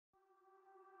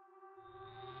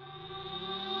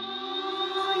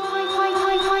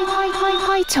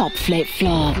Top Flip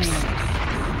Flops.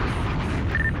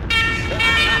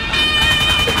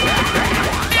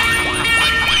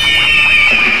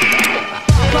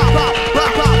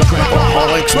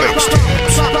 Trapaholics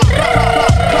Mixtapes.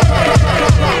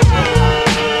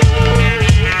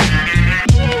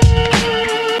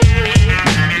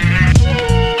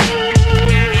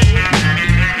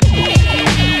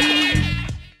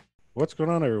 What's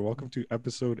going on, everyone? Welcome to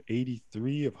episode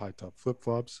 83 of High Top Flip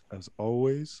Flops. As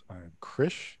always, I'm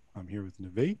Krish. I'm here with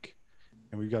Nivek,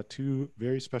 and we've got two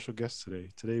very special guests today.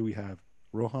 Today we have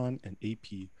Rohan and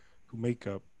AP, who make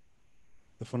up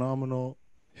the phenomenal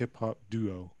hip-hop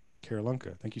duo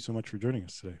Carolunka. Thank you so much for joining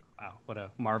us today. Wow, what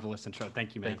a marvelous intro.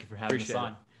 Thank you, man. Thank you for having us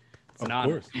on. It's an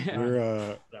honor.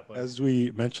 We're, as we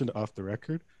mentioned off the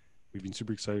record, we've been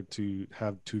super excited to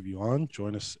have two of you on,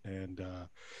 join us, and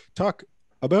talk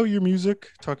about your music,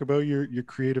 talk about your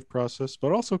creative process,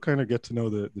 but also kind of get to know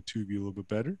the two of you a little bit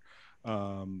better.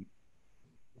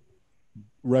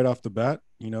 Right off the bat,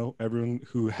 you know, everyone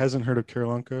who hasn't heard of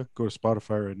Carolunka, go to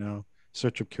Spotify right now,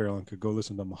 search up Carolunka, go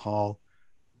listen to Mahal,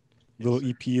 little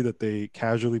EP that they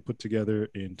casually put together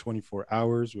in 24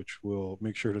 hours, which we'll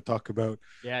make sure to talk about.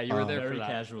 Yeah, you were there Very for that.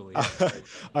 casually.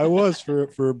 I was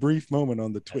for a brief moment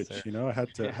on the Twitch, sir. you know, I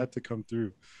had to come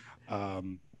through.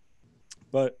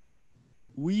 But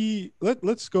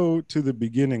let's go to the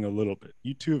beginning a little bit.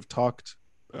 You two have talked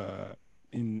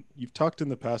you've talked in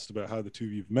the past about how the two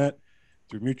of you've met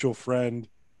through a mutual friend.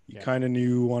 You kind of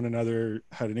knew one another,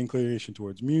 had an inclination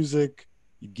towards music.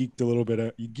 You geeked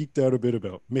out a bit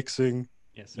about mixing.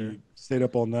 Yes, sir. You stayed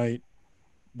up all night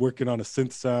working on a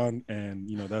synth sound, and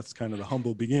you know that's kind of the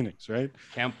humble beginnings, right?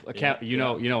 You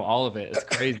know all of it. It's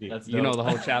crazy. That's You know dope. the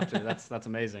whole chapter. That's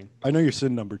amazing. I know you're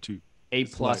sin number 2. A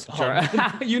plus.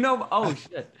 Oh. You know. Oh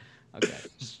shit. Okay.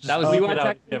 Just That was leave you it want out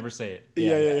to if you ever say it.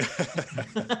 Yeah.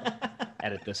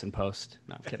 edit this in post.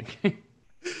 No, I'm kidding.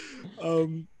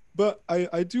 But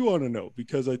I do want to know,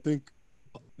 because I think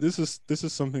this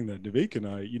is something that Nivek and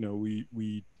I, you know,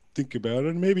 we think about,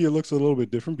 and maybe it looks a little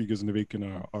bit different because Nivek and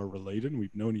I are related and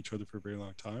we've known each other for a very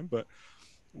long time. But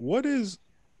what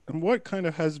kind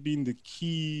of has been the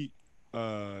key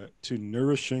to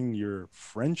nourishing your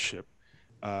friendship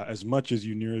as much as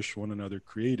you nourish one another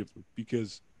creatively?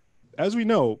 Because as we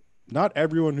know, not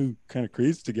everyone who kind of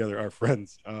creates together are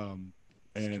friends.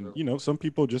 And you know, some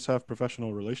people just have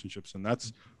professional relationships, and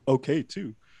that's okay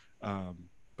too.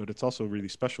 But it's also really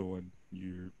special when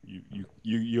you're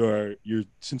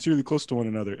sincerely close to one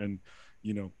another, and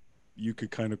you know, you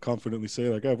could kind of confidently say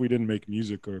like, if we didn't make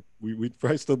music, or we'd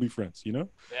probably still be friends, you know?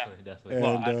 Yeah, Definitely.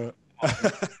 And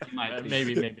You might be.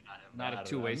 Maybe Not a I don't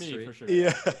two-way know. Me, street. for sure.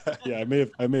 yeah, I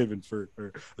may have inferred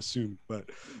or assumed, but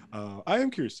I am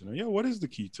curious to know, what is the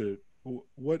key to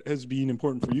what has been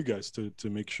important for you guys to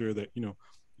make sure that, you know,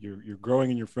 you're growing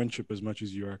in your friendship as much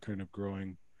as you are kind of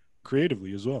growing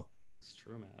creatively as well? It's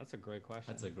true, man. That's a great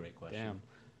question. That's a great question.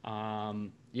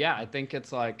 Damn. Yeah, I think it's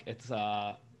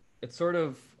sort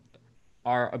of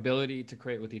our ability to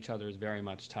create with each other is very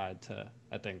much tied to,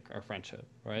 I think, our friendship,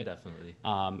 right? Definitely.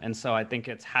 And so I think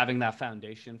it's having that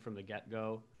foundation from the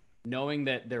get-go, knowing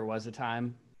that there was a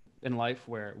time in life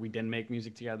where we didn't make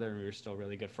music together and we were still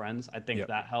really good friends. I think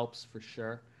that helps for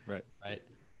sure. Right.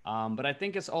 But I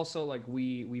think it's also like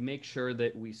we make sure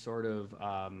that we sort of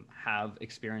have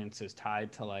experiences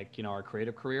tied to, like, you know, our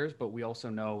creative careers, but we also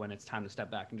know when it's time to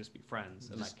step back and just be friends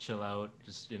and Just like chill out.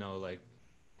 Just, you know, like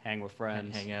hang with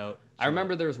friends. hang out. I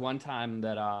remember there was one time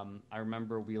that I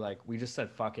remember we just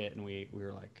said fuck it, and we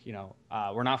were like, you know,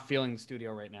 we're not feeling the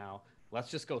studio right now. Let's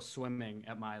just go swimming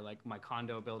at my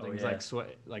condo building's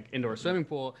like indoor swimming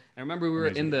pool. And I remember we were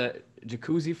in the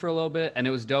jacuzzi for a little bit, and it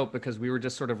was dope because we were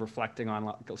just sort of reflecting on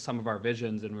like some of our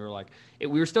visions, and we were like,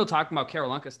 we were still talking about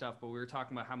Carolunka stuff, but we were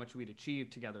talking about how much we'd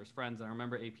achieved together as friends. And I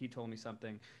remember AP told me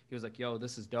something. He was like, "Yo,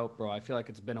 this is dope, bro. I feel like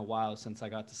it's been a while since I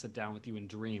got to sit down with you and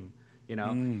dream." You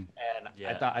know, and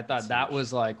I thought that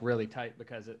was like really tight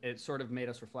because it sort of made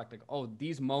us reflect like, oh,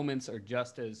 these moments are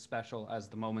just as special as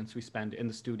the moments we spend in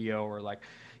the studio or like,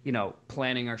 you know,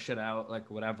 planning our shit out,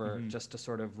 like whatever, just to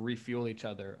sort of refuel each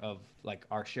other of like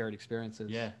our shared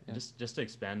experiences. Yeah. Just to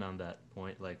expand on that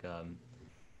point, like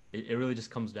it really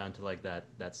just comes down to like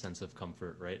that sense of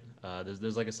comfort, right?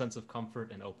 There's like a sense of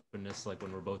comfort and openness, like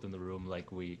when we're both in the room,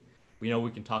 like we know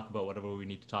we can talk about whatever we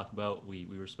need to talk about. We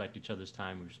respect each other's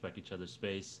time. We respect each other's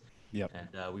space. Yep.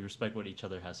 And we respect what each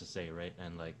other has to say, right?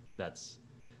 And like that's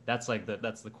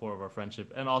the core of our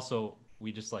friendship. And also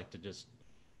we just like to just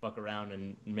fuck around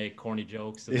and make corny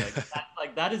jokes. And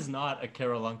that is not a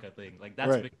Carolunka thing. Like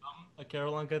that's become a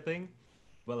Carolunka thing.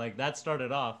 But like that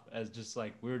started off as just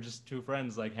like we were just two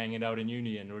friends like hanging out in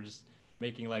uni, and we're just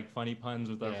making like funny puns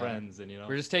with our Yeah. friends, and you know.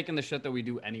 We're just taking the shit that we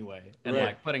do anyway and Right.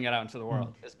 like putting it out into the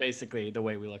world. It's basically the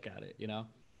way we look at it, you know?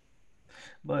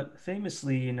 But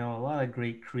famously, a lot of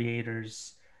great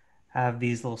creators have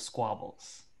these little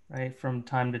squabbles, right? From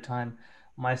time to time.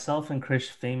 Myself and Krish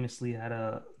famously had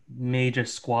a major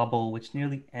squabble which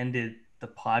nearly ended the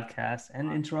podcast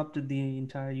and interrupted the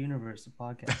entire universe of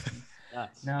podcasting.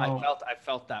 Yes. Now, I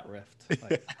felt that rift.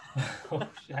 Like,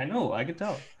 I know, I can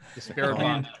tell. the spirit And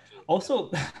bond. also,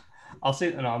 I'll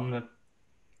save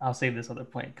this other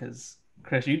point because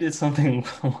Chris, you did something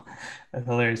that's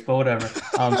hilarious, but whatever.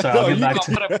 Sorry, I'll No, get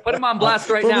you back to Put him on blast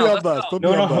right Put me now. on Let's blast. go. Put me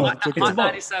No, on no, blast. It's okay. it's Hot about-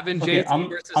 97, okay, JT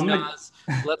versus Nas.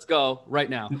 Let's go right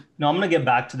now. No, I'm gonna get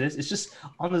back to this. It's just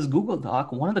on this Google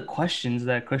Doc. One of the questions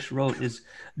that Chris wrote is,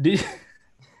 did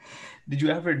did you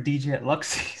ever DJ at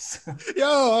Luxie's? Yo,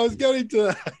 I was getting to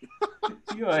that.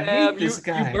 Yo, I Damn, hate this you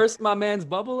guy burst my man's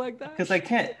bubble like that? because I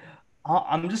can't.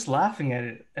 I'm just laughing at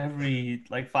it every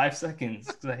like 5 seconds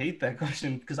because I hate that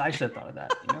question because I should have thought of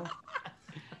that.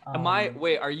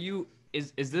 Wait, are you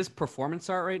is this performance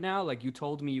art right now? Like you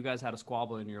told me you guys had a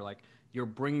squabble and you're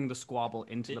bringing the squabble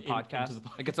into the podcast.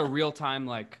 Like it's a real time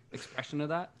like expression of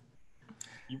that.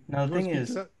 Now the wanna thing speak is,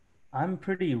 to that? I'm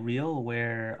pretty real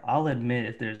where I'll admit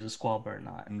if there's a squabble or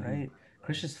not, right?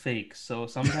 Chris is fake, so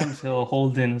sometimes he'll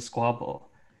hold in a squabble.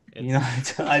 I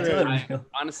tell it real.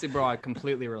 Honestly, bro, I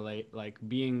completely relate. Like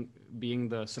being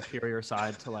the superior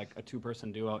side to like a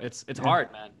two-person duo. It's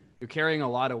hard, man. You're carrying a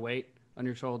lot of weight on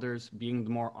your shoulders, being the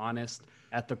more honest,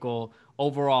 ethical,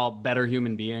 overall better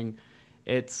human being.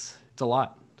 It's a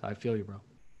lot. I feel you, bro.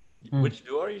 Which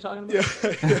duo are you talking about?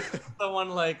 Yeah. The one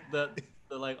like the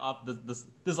like off this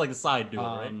is like the side duo,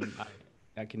 right?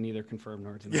 I can neither confirm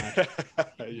nor deny.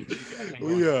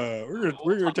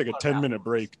 We're gonna take a 10-minute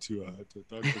break to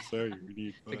talk to Sarah. We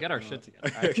need To get our shit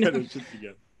together. Get our shit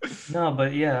together. No,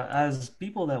 but yeah, as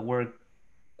people that work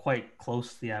quite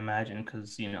closely, I imagine,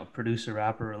 because producer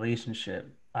rapper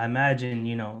relationship, I imagine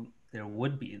there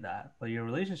would be that, but your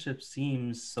relationship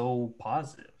seems so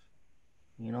positive.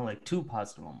 Like too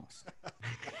positive almost.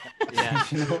 Yeah.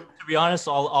 To be honest,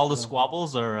 all the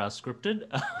squabbles are scripted.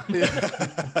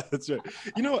 Yeah, that's right.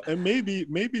 And maybe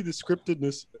the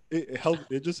scriptedness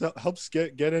it just helps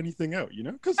get anything out.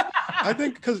 Because I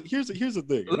think here's the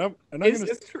thing,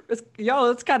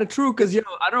 That's kind of true. Because I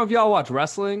don't know if y'all watch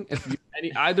wrestling. If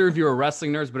either of you are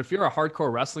wrestling nerds, but if you're a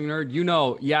hardcore wrestling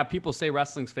nerd, yeah, people say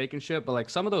wrestling's fake and shit, but like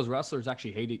some of those wrestlers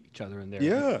actually hate each other in there.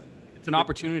 Yeah. It's an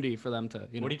opportunity for them to.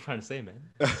 What are you trying to say, man?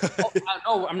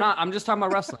 No, I'm not. I'm just talking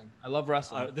about wrestling. I love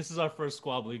wrestling. This is our first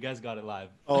squabble. You guys got it live.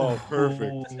 Oh,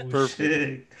 perfect. Oh, Perfect.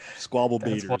 shit. Squabble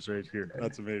That's baiters right here.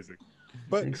 That's amazing.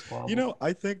 But Big squabble.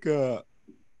 I think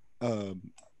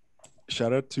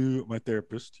shout out to my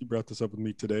therapist. He brought this up with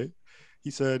me today. He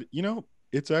said,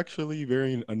 it's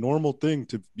actually a normal thing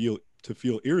to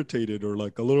feel irritated or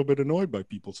like a little bit annoyed by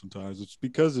people sometimes. It's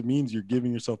because it means you're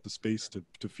giving yourself the space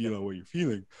to feel out what you're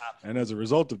feeling. And as a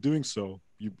result of doing so,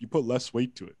 you put less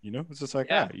weight to it. It's just like,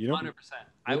 100%.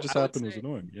 What just happened was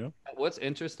annoying, What's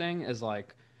interesting is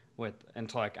like and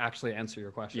to like actually answer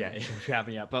your question. Yeah. If you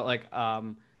haven't yet. But like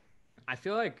I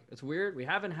feel like it's weird. We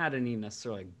haven't had any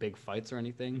necessarily like big fights or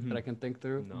anything that I can think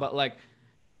through. No. But like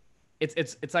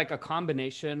it's like a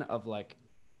combination of like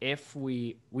if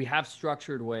we have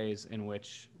structured ways in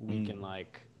which we can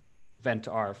like vent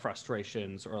our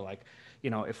frustrations or like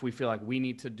if we feel like we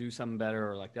need to do something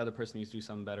better or like the other person needs to do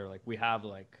something better, like we have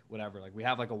like whatever, like we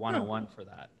have like a one-on-one for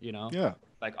that, Yeah.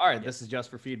 like all right, this is just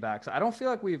for feedback. So I don't feel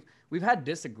like we've had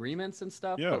disagreements and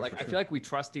stuff, Yeah, but like for I sure. feel like we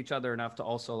trust each other enough to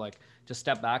also like just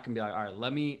step back and be like, all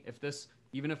right,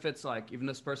 even if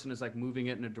this person is like moving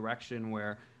it in a direction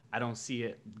where I don't see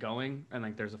it going and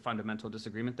like there's a fundamental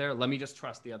disagreement there, let me just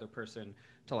trust the other person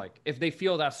to like, if they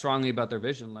feel that strongly about their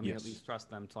vision, let me at least trust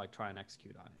them to like try and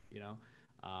execute on it,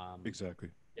 Exactly.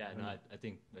 Yeah, no, I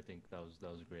think that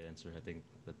was a great answer. I think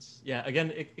that's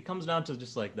again, it comes down to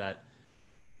just like that.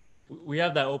 We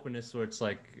have that openness where it's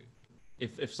like,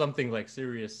 if something like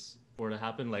serious were to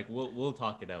happen, like we'll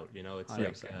talk it out. It's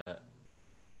like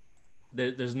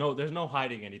there's no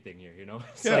hiding anything here.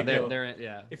 It's Yeah, like,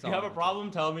 it's if you have a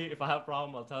problem, tell me. If I have a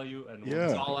problem, I'll tell you. And Yeah.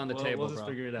 it's all on the table, We'll just bro.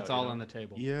 figure it out. It's all on the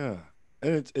table. Yeah,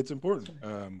 and it's important.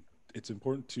 It's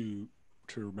important to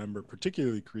remember,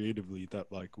 particularly creatively,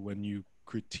 that like when you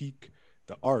critique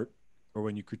the art or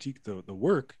when you critique the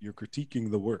work, you're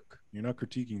critiquing the work. You're not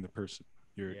critiquing the person.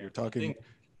 You're talking.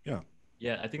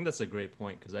 I think that's a great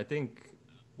point because I think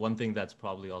one thing that's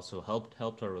probably also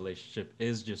helped our relationship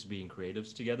is just being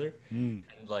creatives together, and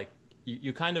like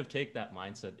you kind of take that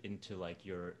mindset into like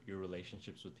your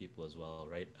relationships with people as well,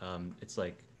 right? It's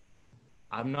like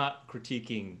I'm not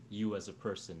critiquing you as a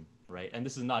person, right? And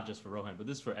this is not just for Rohan, but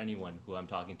this is for anyone who I'm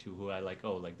talking to who I like,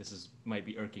 oh, like this is might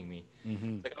be irking me.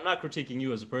 Like I'm not critiquing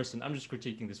you as a person. I'm just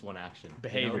critiquing this one action. You know?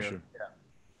 Behavior. sure.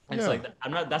 And it's Yeah. like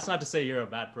I'm not. That's not to say you're a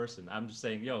bad person. I'm just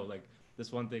saying, yo, like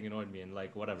this one thing annoyed me, and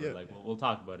like whatever. Yeah. Like we'll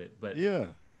talk about it. But Yeah.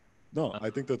 No, I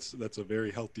think that's a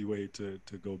very healthy way to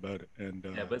go about it. And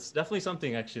yeah, but it's definitely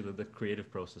something actually the creative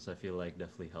process I feel like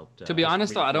definitely helped. To be just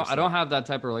honest though, I reinforce don't that. have that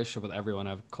type of relationship with everyone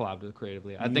I've collabed with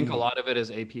creatively. I think a lot of it is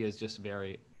AP is just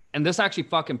very, and this actually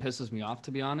fucking pisses me off,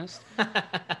 to be honest.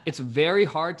 It's very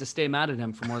hard to stay mad at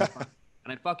him for more than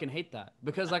and I fucking hate that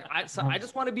because like I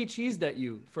just want to be cheesed at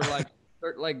you for like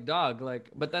or, like dog like,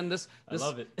 but then this I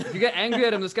love it. if you get angry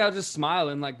at him, this guy will just smile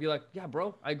and like be like, yeah,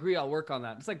 bro, I agree, I'll work on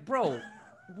that. It's like, bro,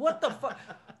 what the fuck?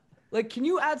 Like, can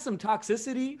you add some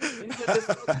toxicity into this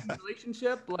fucking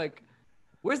relationship? Like,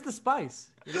 where's the spice?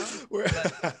 You know? That's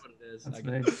what it is. I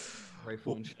get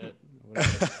grateful and shit.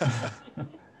 Whatever.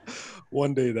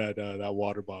 one day that that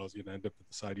water bottle is gonna end up at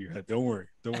the side of your head. Don't worry,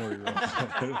 Ron.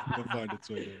 It'll find its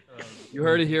way there. You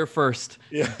heard it here first.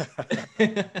 Yeah.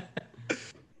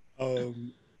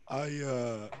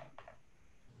 I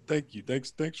thank you.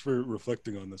 Thanks for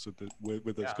reflecting on this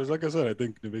with us. Because like I said, I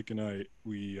think Navik and I,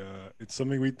 we it's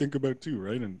something we think about too,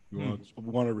 right? And we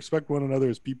want to respect one another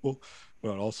as people,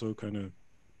 but also kind of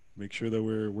make sure that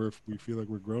we feel like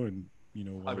we're growing, you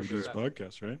know, while we do this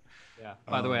podcast, right? Yeah.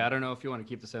 By the way, I don't know if you want to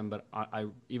keep this in, but I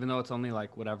even though it's only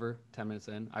like whatever 10 minutes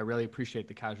in, I really appreciate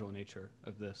the casual nature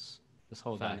of this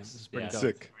whole dynamic. This is pretty dope.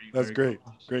 Sick. That's great.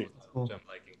 Great. Which I'm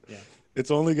liking. Yeah. It's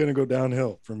only gonna go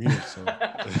downhill from here. So.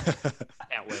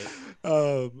 Can't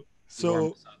wait.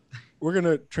 So we're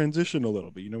gonna transition a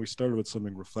little bit. You know, we started with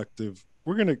something reflective.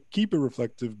 We're gonna keep it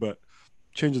reflective, but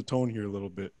change the tone here a little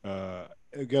bit. I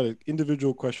got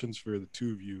individual questions for the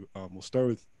two of you. We'll start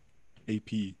with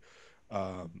AP.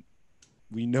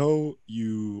 We know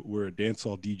you were a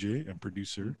dancehall DJ and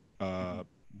producer.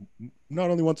 Not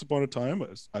only once upon a time,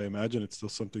 but I imagine it's still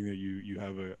something that you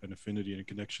have an affinity and a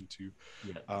connection to.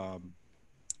 Yeah.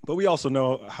 But we also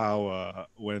know how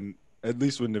at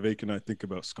least when Navik and I think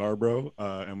about Scarborough,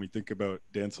 and we think about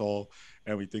dancehall,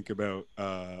 and we think about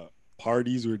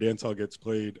parties where dancehall gets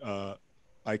played,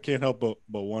 I can't help but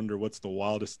wonder what's the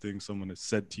wildest thing someone has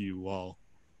said to you while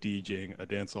DJing a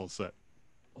dancehall set.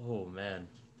 Oh man,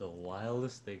 the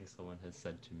wildest thing someone has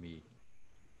said to me.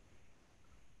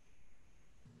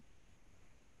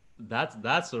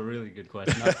 That's a really good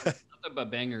question. Nothing but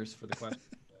bangers for the question.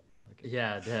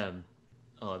 Yeah, damn.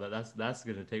 Oh, that's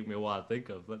gonna take me a while to think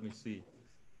of. Let me see.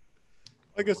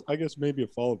 I guess maybe a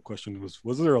follow-up question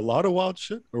was there a lot of wild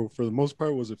shit, or for the most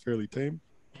part was it fairly tame?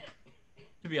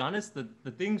 To be honest,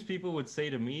 the things people would say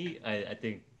to me, I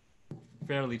think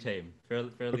fairly tame.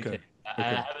 Fairly Okay. tame. I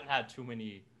haven't had too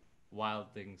many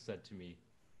wild things said to me.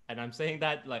 And I'm saying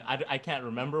that like I can't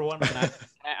remember one. Can I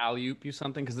alley-oop you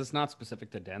something? Because it's not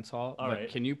specific to dancehall. All right.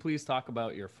 Can you please talk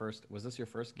about was this your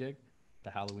first gig?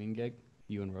 The Halloween gig?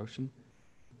 You and Roshan?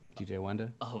 DJ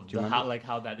Wenda? Oh, Do you how remember?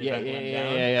 how that Yeah, event went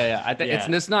down. yeah. I think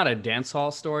Yeah. it's not a dance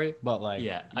hall story, but like,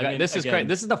 Yeah, I mean, this is again- great.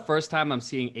 This is the first time I'm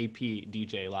seeing AP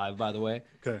DJ live, by the way.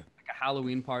 Okay. Like a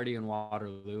Halloween party in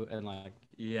Waterloo, and like,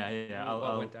 Yeah.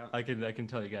 What went down? I can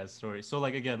tell you guys a story. So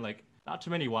like again, like not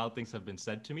too many wild things have been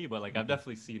said to me, but like I've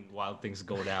definitely seen wild things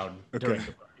go down during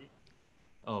the party.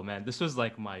 Oh man, this was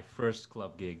like my first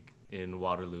club gig in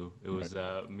Waterloo. It was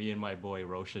me and my boy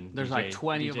Roshan. there's DJ, like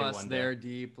 20 of DJ us Wanda. there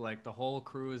deep. Like the whole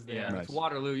crew is there. Yeah. It's Nice.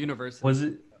 Waterloo University.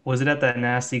 Was it at that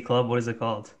nasty club? What is it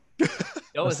called?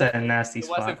 What's that nasty It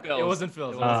spot? wasn't Phil's. It wasn't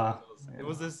Phil's. It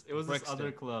was this Brixton.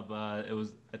 other club. It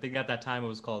was I think at that time it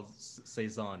was called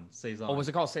Saison. Oh, was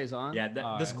it called Saison? Yeah, this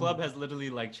Alright. club has literally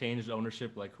like changed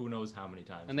ownership like who knows how many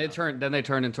times. And now. they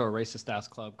turned into a racist ass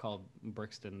club called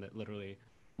Brixton that literally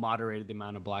moderated the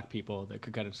amount of black people that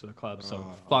could get into the club. So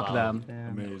fuck wow. them.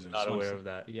 Damn. Amazing. Not aware of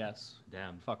that. Yes.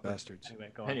 Damn. Fuck them. Bastards. Anyway,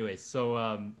 go on. Anyway,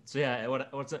 so yeah,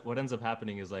 what ends up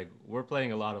happening is like we're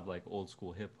playing a lot of like old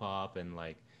school hip hop and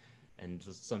like and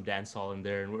just some dance hall in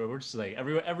there, and we're just like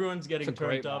everyone's getting It's a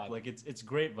great turned up. vibe. Like it's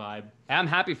great vibe. And I'm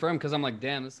happy for him because I'm like,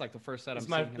 damn, this is like the first set I'm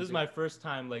seeing him This is do. my first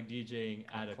time like DJing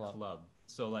at a club.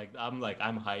 So like I'm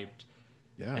hyped.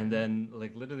 Yeah. And then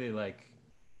like literally like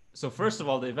so first of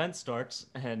all the event starts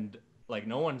and like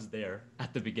no one's there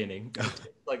at the beginning. It takes,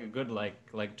 like a good like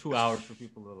 2 hours for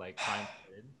people to like find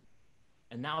it in.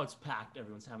 And now it's packed.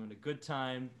 Everyone's having a good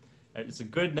time. It's a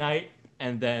good night.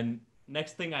 And then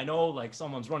next thing I know, like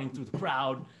someone's running through the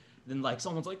crowd then like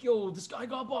someone's like, "Yo, this guy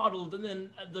got bottled," and then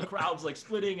the crowd's like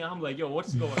splitting, and I'm like, "Yo,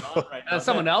 what's going on right now?"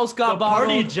 Someone else got the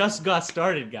party bottled. just got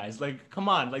started, guys. Like, come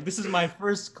on, like this is my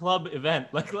first club event.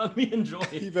 Like, let me enjoy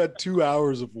it. You've had 2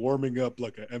 hours of warming up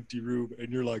like an empty room, and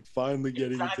you're like finally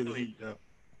getting into the Exactly. heat. Yeah.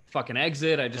 Fucking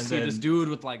exit. I just And see this then- dude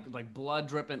with like blood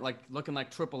dripping, like looking like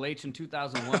Triple H in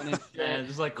 2001 and shit. And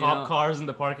there's like you cop know? cars in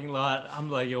the parking lot. I'm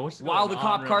like, "Yo, what's While going the on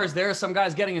cop right car's now?" there, some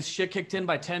guy's getting his shit kicked in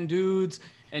by 10 dudes.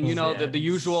 And you know, Yeah. the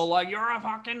usual, like, you're a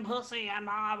fucking pussy and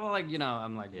blah, blah, like, you know,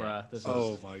 I'm like, Yeah. bruh, this is.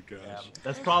 Oh my gosh.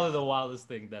 That's probably the wildest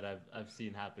thing that I've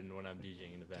seen happen when I'm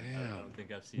DJing an event. I Damn. don't think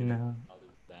I've seen No. other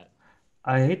than that.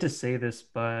 I hate to say this,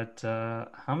 but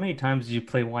how many times did you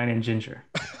play Wine and Ginger?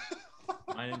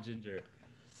 Wine and Ginger.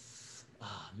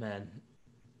 Ah, man.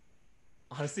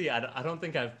 Honestly, I don't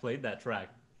think I've played that track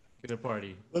at a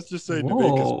party. Let's just say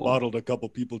Devake has Whoa. bottled a couple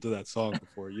people to that song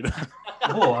before, you know.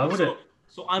 Oh, I would have.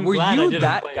 So I'm Were glad I you didn't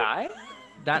that play it. guy?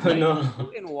 That No.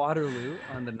 night in Waterloo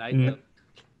on the night N- of.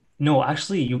 No,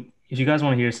 actually, if you guys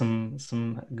want to hear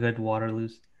some good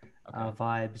Waterloo's Okay.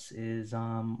 vibes, is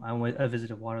I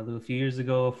visited Waterloo a few years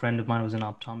ago. A friend of mine was in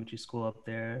optometry school up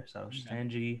there. So Okay.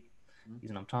 Stanji, Mhm. he's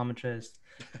an optometrist,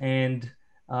 and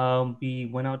we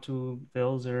went out to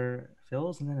Phil's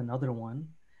and then another one,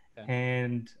 Okay.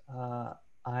 and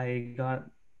I got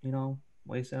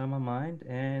wasted on my mind,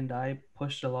 and I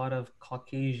pushed a lot of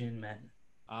Caucasian men,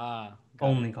 Ah,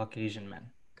 only Caucasian men.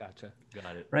 gotcha.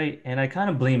 Got it. Right. And I kind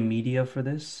of blame media for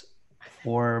this,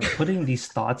 for putting these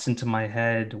thoughts into my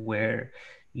head where,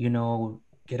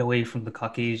 get away from the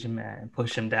Caucasian man,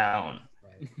 push him down,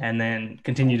 Right. and then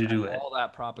continue to do it. All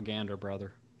that propaganda,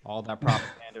 brother. All that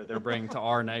propaganda they're bringing to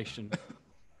our nation.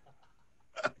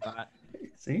 Right.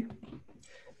 See?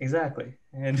 Exactly.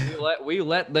 And We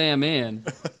let them in,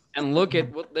 and look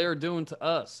at what they're doing to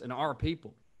us and our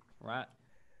people, right?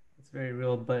 it's very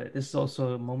real, but this is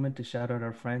also a moment to shout out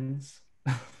our friends.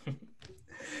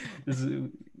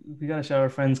 We gotta shout out our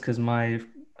friends because my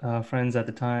friends at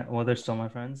the time, well, they're still my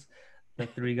friends. The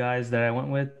 3 guys that I went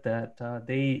with, that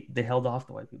they held off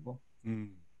the white people. Mm.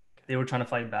 They were trying to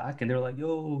fight back, and they were like,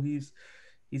 "Yo,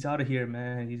 he's out of here,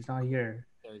 man. He's not here."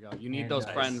 There you go. You need And, those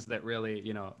guys. friends that really,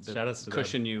 that Shout outs to them.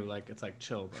 cushion you. Like, it's like,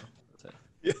 chill, bro. That's it.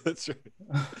 Yeah, that's right.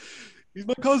 He's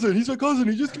my cousin. He's my cousin.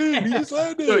 He just came. He just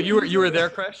landed. So you were there,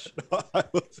 Krish? I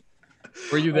was,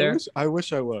 Were you there? I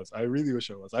wish I was. I really wish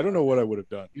I was. I don't know what I would have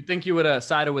done. You think you would have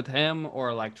sided with him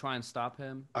or like try and stop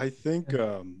him? I think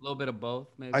A little bit of both,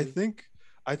 maybe.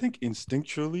 I think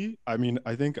instinctually, I mean,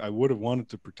 I think I would have wanted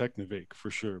to protect Nivek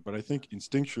for sure, but I think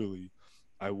instinctually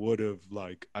I would have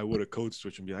code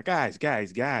switched and be like, guys,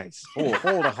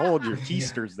 hold your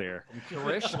keisters there.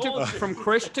 From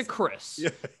Krish to Chris. Yeah,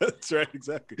 that's right.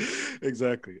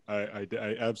 Exactly. I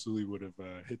absolutely would have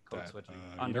hit Code that. switching.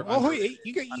 You know, Under- hey,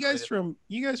 you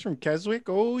guys from Keswick?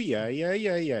 Oh yeah. You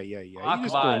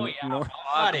just Akbar. go north.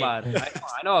 Akbar.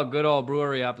 I know a good old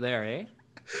brewery up there, eh?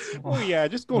 Oh yeah,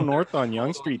 just go north on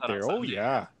Young Street there.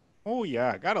 Oh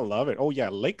yeah, gotta love it. Oh yeah,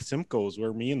 Lake Simcoe is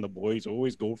where me and the boys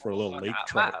always go for a little lake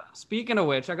trip. Speaking of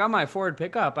which, I got my Ford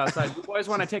pickup outside. You boys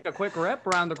want to take a quick rip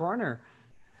around the corner?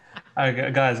 All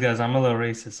right, guys, I'm a little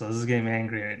racist, so this is getting me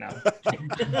angry right now.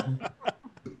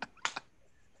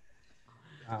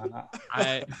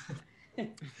 I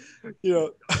You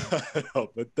know, no,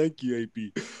 but thank you,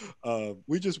 AP.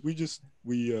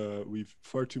 We've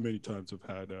far too many times have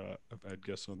had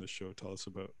guests on this show tell us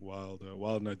about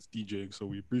Wild Nights DJing, so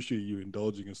we appreciate you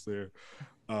indulging us there.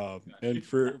 And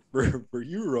for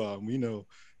you, Ron, we know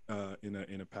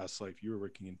in a past life you were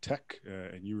working in tech,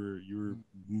 and you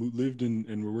lived in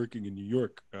and were working in New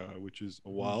York, which is a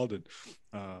wild and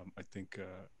I think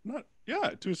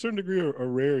to a certain degree a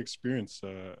rare experience,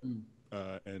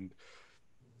 and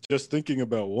just thinking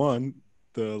about all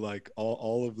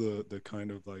of the kind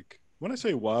of, like, when I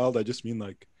say wild, I just mean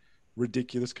like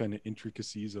ridiculous kind of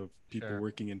intricacies of people Sure.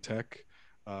 working in tech,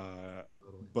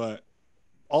 but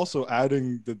also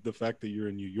adding the fact that you're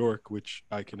in New York, which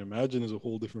I can imagine is a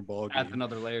whole different ballgame. Adds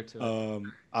another layer to it.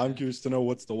 I'm curious to know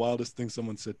what's the wildest thing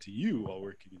someone said to you while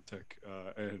working in tech,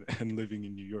 and living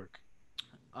in New York.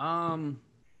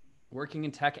 Working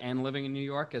in tech and living in New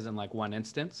York is in like one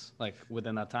instance, like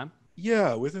within that time.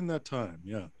 Yeah, within that time,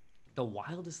 yeah. The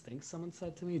wildest thing someone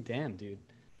said to me, damn, dude.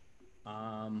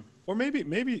 Or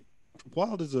maybe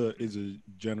wild is a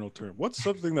general term. What's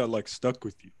something that like stuck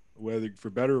with you, whether for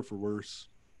better or for worse?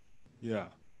 Yeah.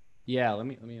 Yeah, let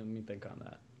me think on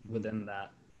that within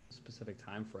that specific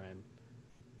time frame.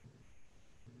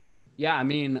 Yeah, I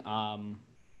mean, I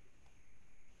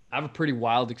have a pretty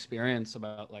wild experience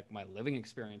about like my living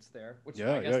experience there, which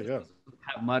I guess doesn't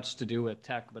have much to do with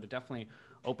tech, but it definitely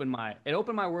opened my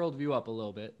worldview up a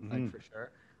little bit, like for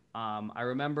sure. I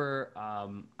remember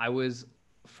I was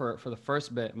for the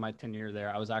first bit of my tenure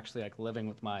there, I was actually like living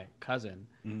with my cousin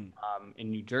in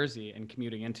New Jersey and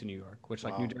commuting into New York, which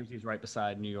like New Jersey is right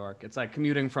beside New York. It's like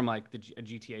commuting from like a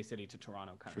GTA city to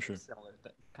Toronto, kind of similar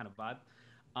that kind of vibe.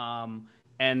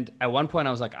 And at one point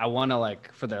I was like, I want to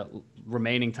like for the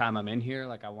remaining time I'm in here,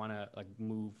 like I want to like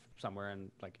move somewhere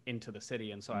and like into the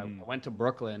city. And so I went to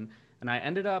Brooklyn and I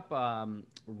ended up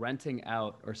renting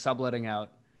out or subletting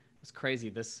out. It's crazy.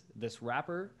 This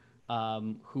rapper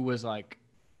who was like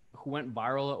who went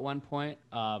viral at one point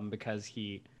because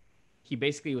he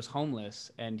basically was homeless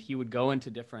and he would go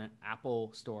into different Apple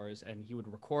stores and he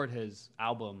would record his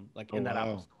album like in that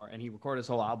Apple store, and he recorded his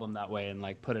whole album that way and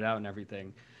like put it out and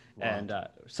everything. And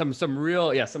some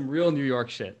real New York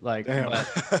shit, like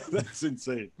that's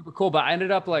insane, super cool. But I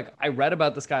ended up like I read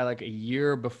about this guy like a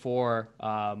year before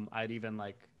I'd even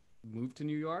like moved to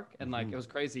New York, and like it was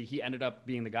crazy. He ended up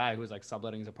being the guy who was like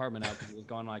subletting his apartment out because he was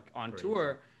going like on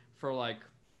tour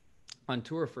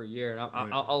for a year.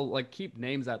 And I'll like keep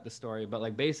names at the story, but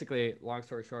like basically, long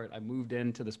story short, I moved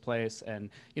into this place,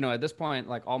 and you know at this point,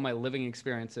 like all my living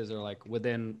experiences are like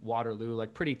within Waterloo,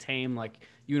 like pretty tame, like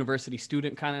university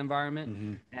student kind of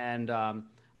environment, and I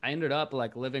ended up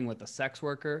like living with a sex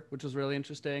worker, which was really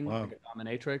interesting, like a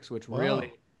dominatrix, which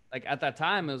really like at that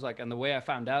time it was like, and the way I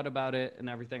found out about it and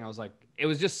everything, I was like, it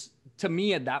was just to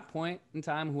me at that point in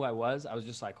time who I was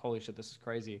just like, holy shit, this is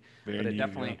crazy. But it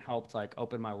definitely helped like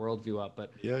open my worldview up.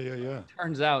 But it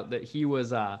turns out that he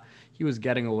was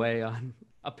getting away on,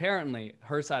 apparently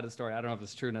her side of the story, I don't know if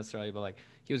it's true necessarily, but like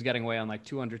he was getting away on like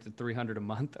 200 to 300 a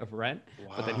month of rent.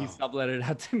 But then he sublet it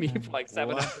out to me for like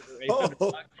 700 or 800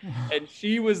 bucks. And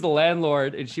she was the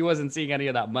landlord and she wasn't seeing any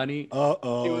of that money.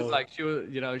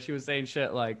 She was saying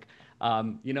shit like,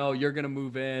 you're gonna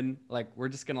move in, like we're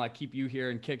just gonna like keep you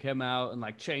here and kick him out and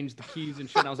like change the keys and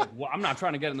shit. And I was like, well, I'm not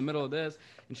trying to get in the middle of this.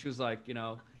 And she was like,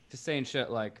 just saying shit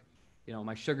like,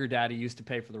 my sugar daddy used to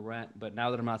pay for the rent, but now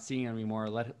that I'm not seeing him anymore,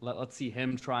 let's see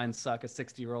him try and suck a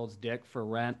 60-year-old's dick for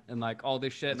rent and like all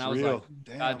this shit. And I was like,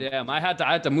 God damn, I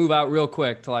had to move out real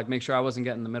quick to like make sure I wasn't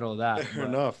getting in the middle of that. Fair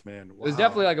enough, man. Wow. It was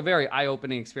definitely like a very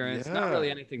eye-opening experience. Not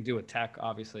really anything to do with tech,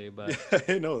 obviously, but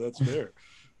no, that's fair.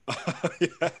 You're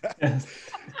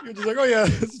just like, oh yeah,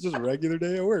 this is just a regular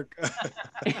day at work.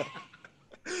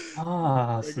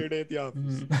 Regular day at the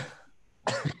office.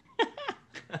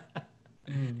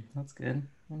 That's good.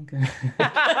 Okay.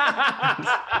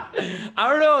 I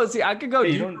don't know. See, I could go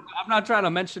deeper. I'm not trying to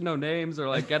mention no names or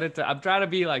like get into. I'm trying to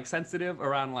be like sensitive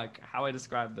around like how I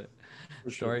describe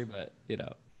the story, but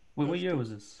What year was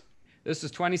this? This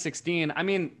is 2016. I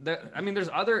mean, there's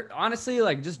other. Honestly,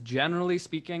 like just generally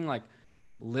speaking, like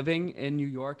living in New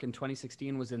York in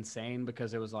 2016 was insane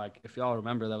because it was like, if y'all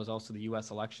remember, that was also the U.S.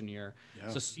 election year.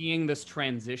 So seeing this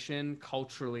transition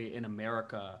culturally in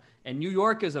America, and New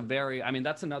York is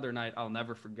that's another night I'll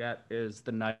never forget, is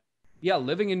the night. Yeah,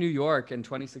 living in New York in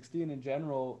 2016 in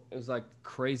general is like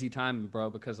crazy time,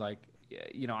 bro, because like,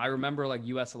 I remember like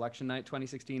U.S. election night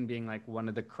 2016 being like one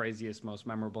of the craziest, most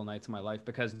memorable nights of my life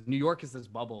because New York is this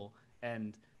bubble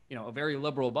and, a very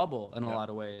liberal bubble in a lot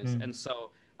of ways. And so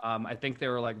I think they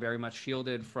were like very much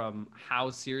shielded from how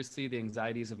seriously the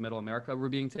anxieties of middle America were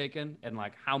being taken and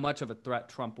like how much of a threat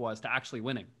Trump was to actually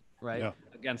winning, right,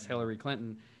 against Hillary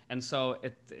Clinton. And so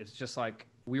it's just like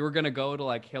we were going to go to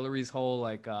like Hillary's whole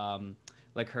like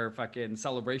her fucking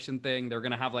celebration thing. They're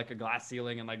going to have like a glass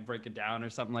ceiling and like break it down or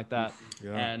something like that.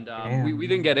 And we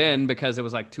didn't get in because it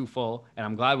was like too full. And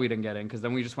I'm glad we didn't get in because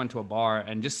then we just went to a bar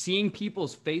and just seeing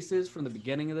people's faces from the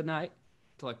beginning of the night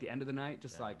to like the end of the night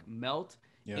just like melt.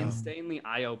 Insanely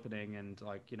eye-opening, and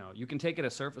like you can take it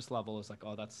at surface level as like,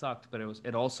 oh, that sucked, but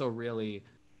it also really,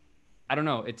 I don't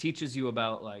know, it teaches you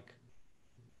about like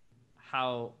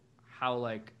how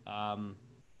like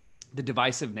the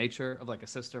divisive nature of like a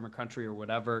system or country or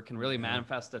whatever can really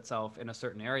manifest itself in a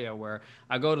certain area where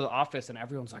I go to the office and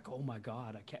everyone's like, oh my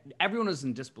God, I can't, everyone is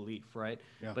in disbelief, right?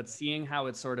 But seeing how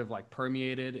it's sort of like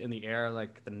permeated in the air,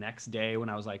 like the next day when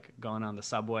I was like going on the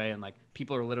subway and like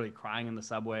people are literally crying in the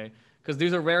subway because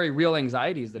these are very real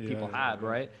anxieties that people had,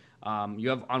 right? You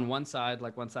have on one side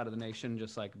of the nation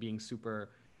just like being super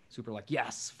like,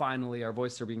 yes, finally our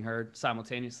voices are being heard.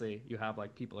 Simultaneously, you have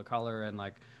like people of color and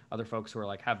like other folks who are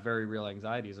like have very real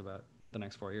anxieties about the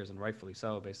next 4 years, and rightfully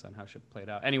so based on how shit played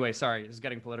out. Anyway, sorry, it's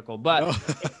getting political, but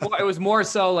it was more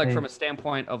so like from a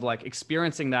standpoint of like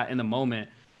experiencing that in the moment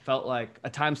felt like a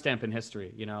timestamp in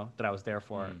history, that I was there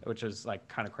for, which is like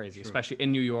kind of crazy, especially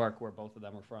in New York where both of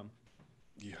them are from.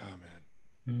 Yeah,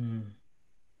 man.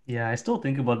 Yeah, I still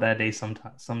think about that day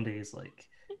sometimes, some days, like,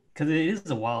 because it is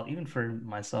a while, even for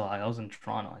myself. I was in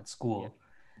Toronto at Yeah. school,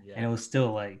 and Yeah. it was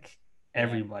still like Yeah.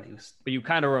 everybody was. But you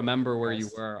kind of remember where you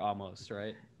Yes. were almost,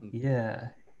 right? Yeah,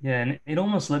 yeah, and it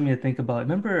almost led me to think about.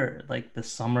 Remember, like the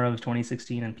summer of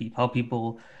 2016, and how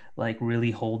people like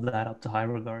really hold that up to high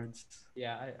regards.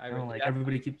 Yeah, Like yeah,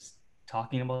 everybody keeps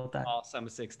talking about that. all summer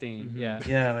 16. Mhm. Yeah.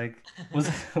 Yeah, like was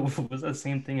was that the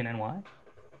same thing in NY?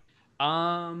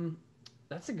 Um,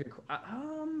 that's a good.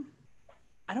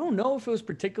 I don't know if it was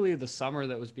particularly the summer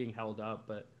that was being held up,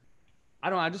 but I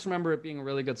don't know. I just remember it being a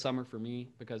really good summer for me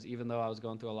because even though I was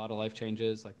going through a lot of life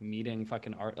changes, like meeting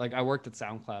fucking art, like I worked at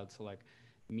SoundCloud, so like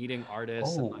meeting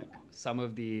artists and Oh, like some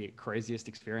of the craziest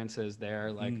experiences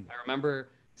there. Like Mm. I remember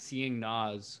seeing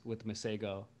Nas with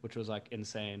Masego, which was like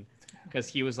insane because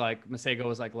he was like Masego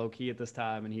was like low key at this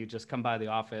time, and he'd just come by the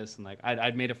office and like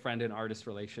I'd made a friend in artist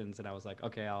relations, and I was like,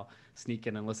 okay, I'll sneak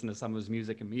in and listen to some of his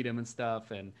music and meet him and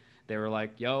stuff, and they were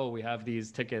like, "Yo, we have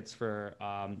these tickets for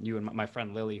you and my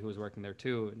friend Lily, who was working there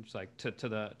too, and she's like to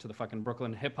the fucking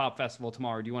Brooklyn Hip Hop Festival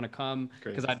tomorrow. Do you want to come?"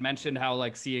 Great. Because I'd mentioned how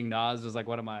like seeing Nas was like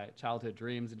one of my childhood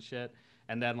dreams and shit.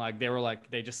 And then like they were like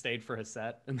they just stayed for his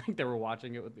set and like they were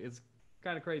watching it. It's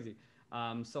kind of crazy.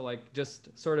 So like just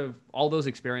sort of all those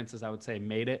experiences, I would say,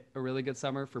 made it a really good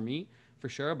summer for me for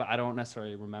sure. But I don't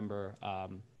necessarily remember,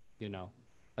 you know,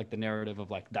 like the narrative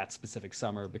of like that specific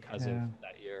summer because of yeah.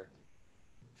 that year.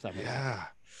 If that makes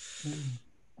sense. Yeah,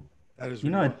 that is You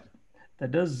really know, wild.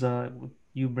 that does with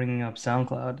you bringing up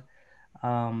SoundCloud.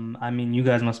 I mean, you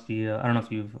guys must be. I don't know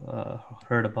if you've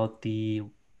heard about the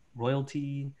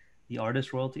royalty, the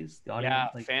artist royalties, the audio, Yeah,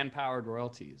 like fan powered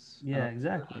royalties. yeah, I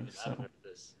exactly. haven't, I haven't So heard of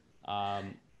this.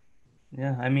 Um,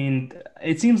 yeah, I mean,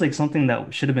 it seems like something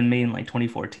that should have been made in like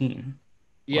 2014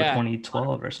 or yeah,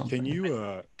 2012 or Can something.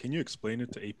 you explain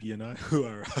it to AP and I, who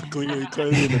are clearly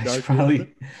in the It's dark here on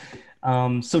it?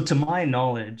 probably so to my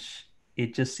knowledge,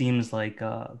 it just seems like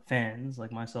fans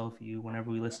like myself, you, whenever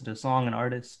we listen to a song, an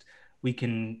artist, we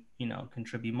can,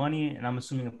 contribute money, and I'm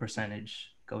assuming a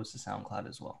percentage goes to SoundCloud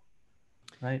as well,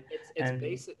 right? it's And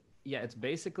basic. Yeah, it's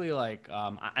basically like,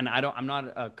 and I'm not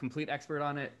a complete expert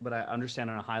on it, but I understand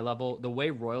on a high level the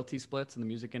way royalty splits in the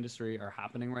music industry are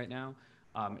happening right now.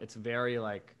 It's very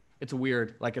like it's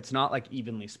weird. Like it's not like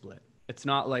evenly split. It's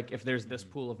not like if there's this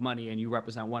pool of money and you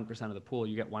represent 1% of the pool,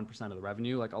 you get 1% of the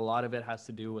revenue. Like a lot of it has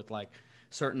to do with like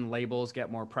certain labels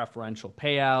get more preferential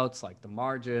payouts, like the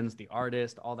margins, the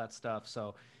artist, all that stuff.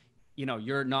 So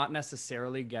you're not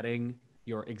necessarily getting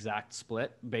your exact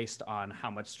split based on how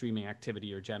much streaming activity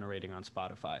you're generating on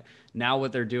Spotify. Now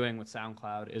what they're doing with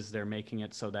SoundCloud is they're making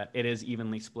it so that it is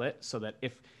evenly split so that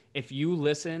if you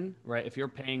listen, right, if you're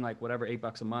paying like whatever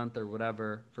 $8 a month or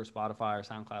whatever for Spotify or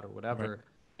SoundCloud or whatever, Right.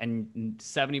 and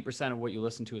 70% of what you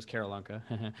listen to is Carolunka,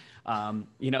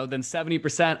 then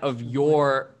 70% of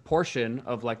your portion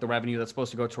of like the revenue that's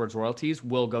supposed to go towards royalties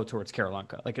will go towards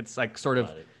Carolunka. Like it's like sort of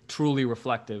Got it. truly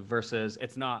reflective versus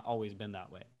it's not always been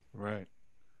that way. Right.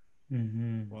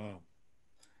 mhm. Wow.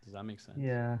 Does that make sense?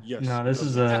 Yeah, Yes, no, it this does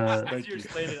is make sense. As Thank you you.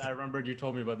 explained it, I remembered you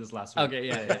told me about this last week. Okay,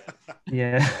 yeah.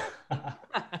 yeah.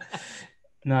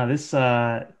 No, this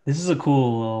is a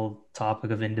cool little topic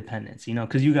of independence,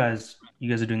 because you guys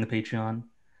are doing the Patreon.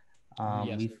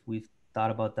 Yes. We've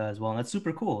thought about that as well, and that's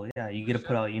super cool. Yeah, you get to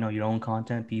put out, your own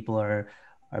content. People are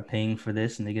paying for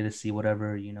this, and they get to see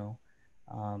whatever,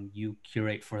 you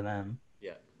curate for them,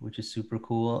 Yeah. which is super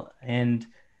cool. And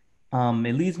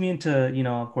it leads me into,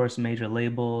 of course, major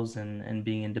labels and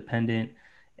being independent.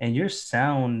 And your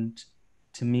sound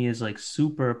to me is like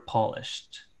super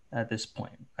polished at this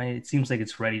point, right? It seems like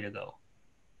it's ready to go,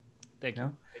 Thank you you.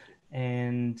 know?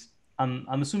 And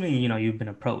I'm assuming, you've been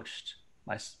approached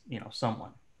by,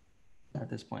 someone at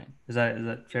this point. Is that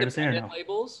fair to say or Independent no?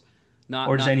 labels, not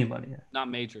Or just not anybody? Yeah. not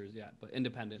majors, yeah, but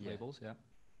independent Yeah. labels, yeah.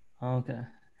 Okay.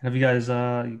 Have you guys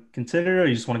considered, or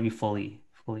you just want to be fully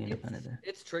It's independent there?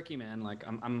 it's tricky, man. Like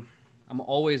I'm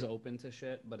always open to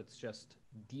shit, but it's just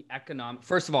the economic.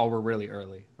 First of all, we're really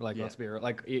early. Like Yeah. let's be real.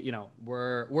 Like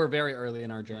we're very early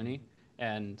in our journey,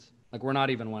 and like we're not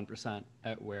even 1%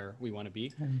 at where we want to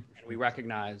be, and we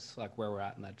recognize like where we're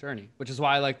at in that journey, which is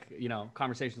why like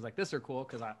conversations like this are cool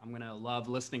because I'm gonna love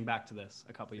listening back to this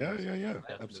a couple Yeah, years yeah,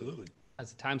 yeah. Absolutely.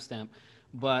 as a timestamp.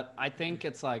 But I think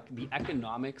it's like the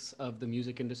economics of the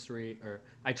music industry, or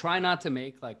I try not to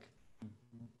make like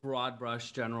broad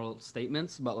brush general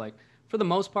statements, but like for the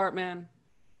most part, man,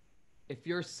 if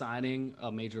you're signing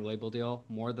a major label deal,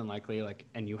 more than likely, like,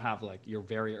 and you have like you're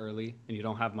very early and you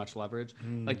don't have much leverage,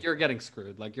 like you're getting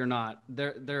screwed. Like you're not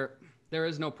there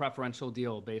is no preferential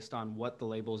deal based on what the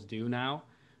labels do now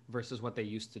versus what they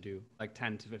used to do like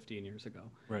 10 to 15 years ago.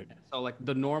 Right. So like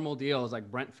the normal deal is like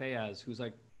Brent Fayez, who's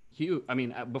like huge. I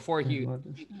mean, before Yeah.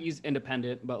 he's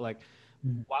independent, but like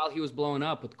Mhm. while he was blowing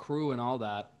up with Crew and all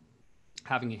that,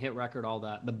 having a hit record, all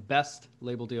that, the best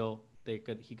label deal he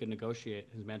could negotiate,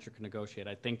 his manager could negotiate,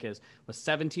 I think was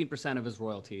 17% of his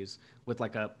royalties with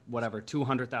like a whatever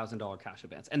 $200,000 cash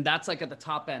advance, and that's like at the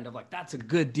top end of like that's a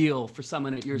good deal for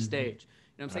someone at your stage.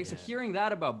 You know what I'm saying? So hearing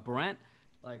that about Brent,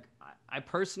 like I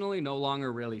personally no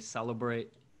longer really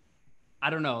celebrate. I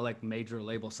don't know, like major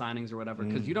label signings or whatever,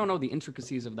 because you don't know the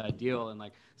intricacies of that deal and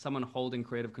like someone holding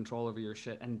creative control over your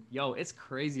shit. And yo, it's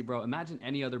crazy, bro. Imagine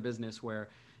any other business where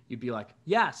you'd be like,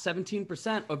 yeah,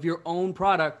 17% of your own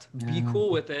product, be Yeah.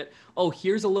 cool with it. Oh,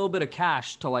 here's a little bit of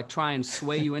cash to like try and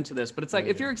sway you into this. But it's like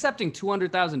if you're accepting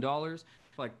 $200,000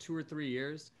 for like 2 or 3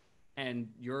 years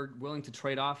and you're willing to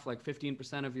trade off like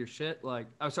 15% of your shit, like,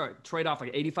 oh, sorry, trade off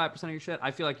like 85% of your shit, I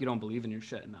feel like you don't believe in your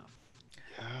shit enough.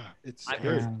 Yeah, it's I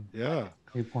scary. Yeah. Yeah,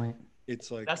 Great point.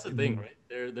 it's like That's the thing, right?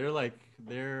 They're like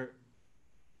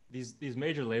these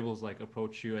major labels like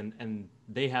approach you and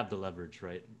they have the leverage,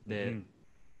 right?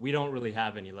 We don't really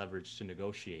have any leverage to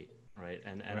negotiate, right?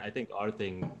 And I think our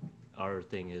thing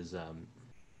is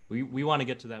we want to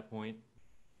get to that point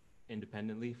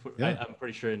independently. I'm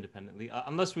pretty sure independently,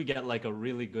 unless we get like a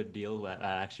really good deal that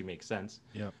actually makes sense.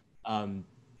 yeah,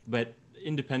 But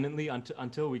independently,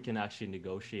 until we can actually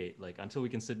negotiate, like until we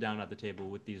can sit down at the table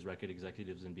with these record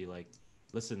executives and be like,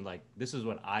 listen, like this is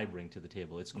what I bring to the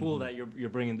table. It's cool that you're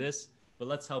bringing this, but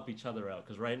let's help each other out.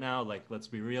 Because right now, like let's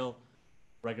be real,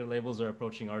 record labels are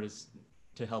approaching artists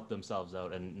to help themselves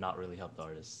out and not really help the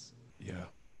artists. yeah.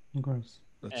 Of course.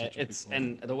 That's such a big It's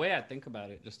point. and the way I think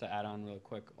about it, just to add on real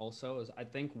quick, also is I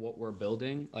think what we're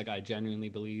building, like I genuinely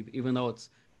believe, even though it's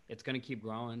gonna keep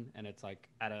growing and it's like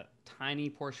at a tiny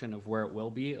portion of where it will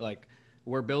be, like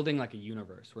we're building like a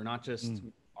universe. We're not just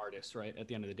artists, right? At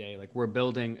the end of the day, like we're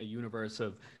building a universe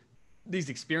of these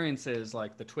experiences,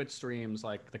 like the Twitch streams,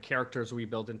 like the characters we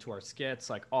build into our skits,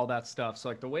 like all that stuff. So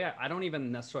like the way I don't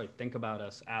even necessarily think about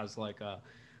us as like a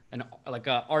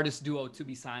artist duo to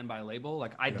be signed by a label.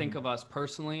 Like I think of us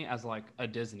personally as like a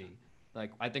Disney.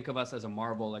 Like I think of us as a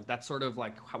Marvel. Like that's sort of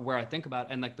like where I think about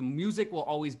it. And like the music will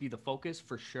always be the focus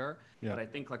for sure. Yeah. But I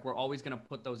think like we're always gonna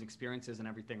put those experiences and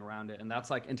everything around it. And that's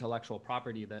like intellectual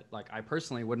property that like I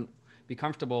personally wouldn't be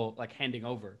comfortable like handing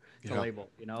over to label,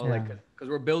 you know, like because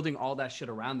we're building all that shit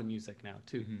around the music now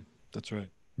too. That's right.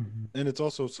 And it's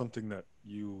also something that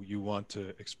you want to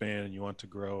expand and you want to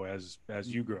grow as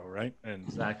you grow, right? And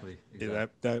Exactly.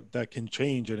 that can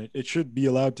change, and it should be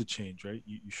allowed to change, right?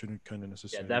 You shouldn't kind of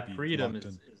necessarily That be freedom locked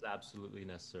is in. absolutely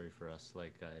necessary for us.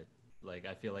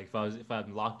 I feel like if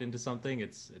I'm locked into something,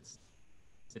 it's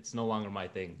no longer my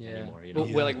thing anymore. You know,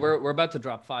 We're like we're about to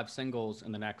drop 5 singles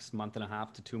in the next month and a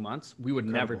half to 2 months. We would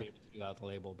never be able to do that with the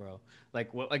label, bro. Like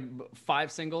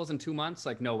 5 singles in 2 months,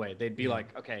 like no way. They'd be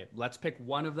like, okay, let's pick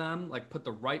one of them, like put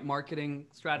the right marketing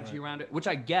strategy around it, which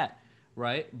I get,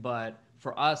 right? But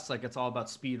for us, like it's all about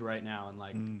speed right now, and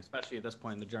like especially at this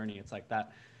point in the journey, it's like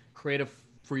that creative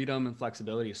freedom and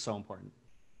flexibility is so important.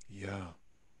 Yeah,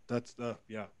 that's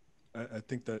yeah. I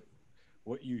think that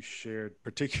what you shared,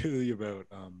 particularly about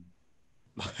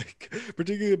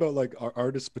particularly about like our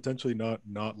artists potentially not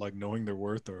like knowing their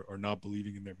worth or not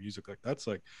believing in their music, that's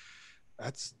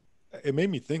it made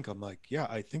me think. I'm like, yeah,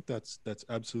 I think that's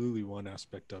absolutely one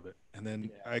aspect of it. And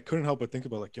then I couldn't help but think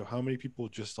about like, yo, how many people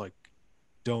just like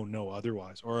don't know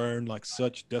otherwise or are in like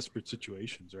such desperate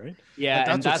situations, right? Yeah, like,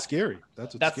 and what's scary.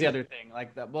 That's the scary. other thing.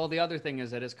 Like that. Well, the other thing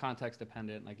is it is context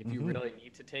dependent. Like if you really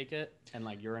need to take it, and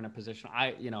like you're in a position,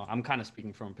 I'm kind of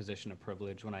speaking from a position of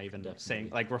privilege when I even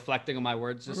saying like reflecting on my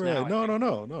words just now.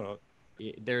 No.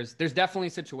 There's definitely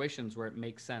situations where it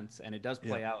makes sense and it does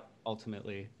play out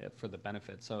ultimately for the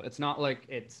benefit. So it's not like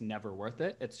it's never worth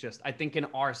it. It's just I think in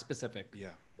our specific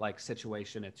like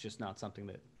situation, it's just not something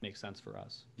that makes sense for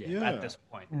us. At this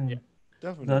point. Yeah.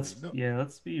 Definitely.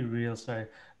 Let's be real. Sorry,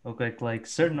 real quick. Like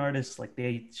certain artists, like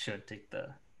they should take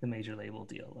the major label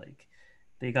deal. Like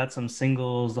they got some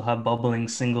singles, they'll have bubbling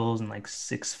singles and like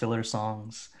 6 filler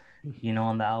songs,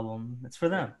 on the album. It's for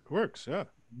them. It works. Yeah,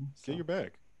 get your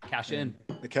bag. Cash in.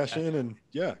 Cash in, and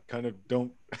kind of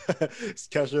don't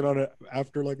cash in on it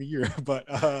after like a year. But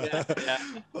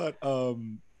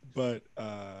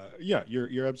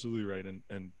you're absolutely right.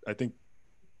 And I think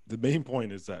the main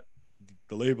point is that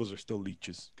the labels are still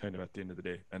leeches kind of at the end of the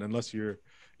day. And unless you're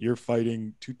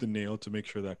fighting tooth and nail to make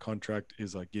sure that contract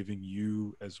is like giving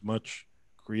you as much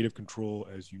creative control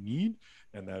as you need,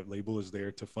 and that label is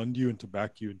there to fund you and to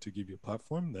back you and to give you a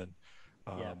platform, then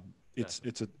it's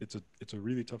a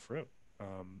really tough route.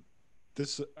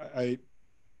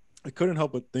 I couldn't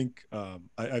help but think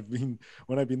I've been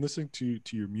when I've been listening to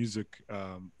your music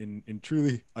in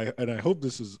truly and I hope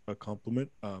this is a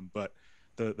compliment, but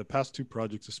the past two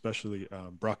projects especially,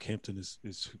 Brockhampton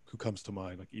is who comes to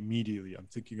mind like immediately. I'm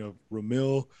thinking of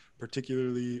Ramil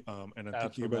particularly, and I'm Shout out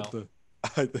thinking to about Ramil.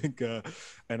 I think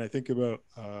and I think about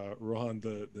Rohan,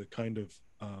 the kind of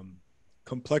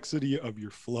complexity of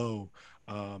your flow,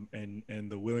 and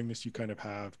the willingness you kind of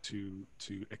have to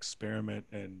experiment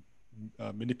and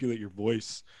manipulate your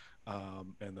voice,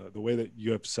 and the way that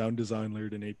you have sound design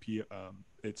layered in AP.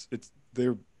 It's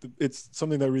there. It's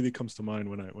something that really comes to mind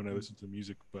when I listen to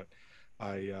music. But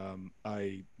I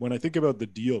when I think about the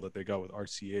deal that they got with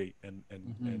RCA, and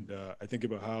I think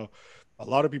about how a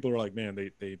lot of people are like, man,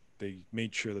 they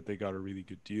made sure that they got a really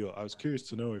good deal. I was curious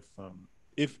to know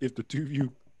if the two of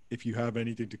you, if you have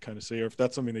anything to kind of say, or if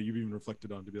that's something that you've even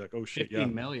reflected on to be like, oh shit,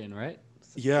 15 million, right?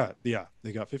 yeah,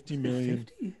 they got 15 million.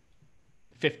 50?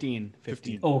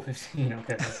 15. Oh, 15.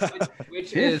 Okay.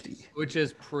 Which 50.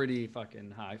 is pretty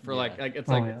fucking high for Yeah. like it's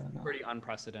Oh, like yeah, no. pretty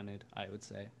unprecedented, I would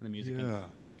say, in the music Yeah. industry.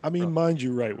 I mean, Bro. mind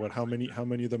you, right? How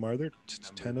many of them are there?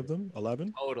 10 of them?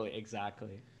 11? Totally,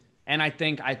 exactly. And I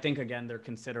think again they're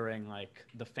considering like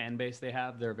the fan base they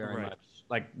have. They're very Right. much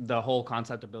like the whole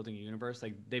concept of building a universe.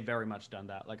 Like they've very much done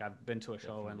that. Like I've been to a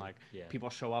show and like Yeah.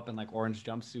 people show up in like orange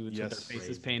jumpsuits with their Yes. faces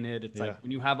Crazy. painted. It's Yeah. like when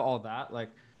you have all that,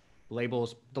 like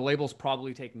the labels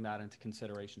probably taking that into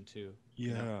consideration too.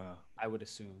 you know, Yeah, I would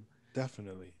assume.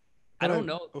 definitely. I But don't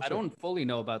know. I sorry. don't fully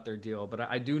know about their deal, but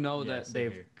I do know Yeah, that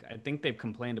same here. I think they've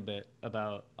complained a bit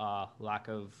about lack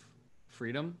of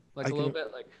freedom, like I a little can-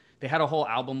 bit. Like they had a whole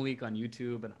album leak on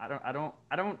YouTube, and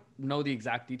I don't know the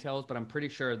exact details, but I'm pretty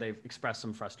sure they've expressed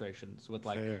some frustrations with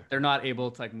like Fair. they're not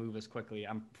able to like move as quickly.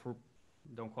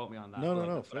 Don't quote me on that. No, but, no, like,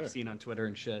 no, that's what fair. I've seen on Twitter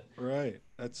and shit. Right.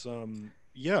 That's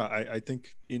yeah, I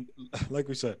think in like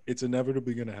we said, it's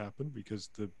inevitably gonna happen because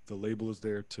the label is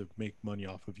there to make money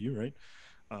off of you, right?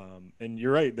 And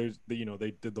you're right, there's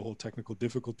they did the whole technical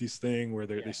difficulties thing where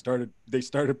Yeah. they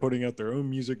started putting out their own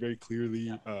music very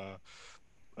clearly, Yeah.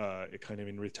 it kind of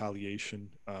in retaliation.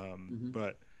 Mhm.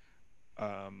 But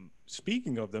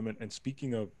speaking of them, and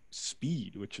speaking of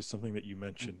speed, which is something that you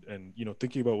mentioned, and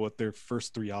thinking about what their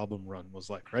first three album run was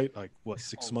like, right? Like what,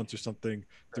 6 months or something,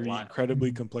 three Wild.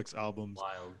 incredibly complex albums,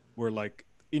 Wild. where like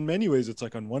in many ways it's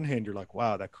like on one hand you're like,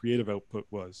 wow, that creative output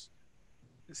was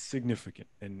significant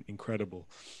and incredible,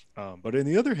 but on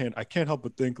the other hand I can't help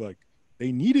but think like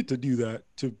they needed to do that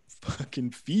to fucking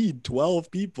feed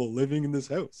 12 people living in this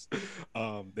house.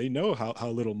 They know how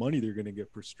little money they're going to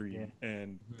get per stream,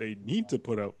 and they need to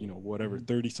put out whatever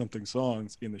 30 something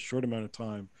songs in the short amount of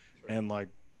time, and like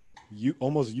you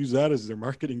almost use that as their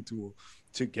marketing tool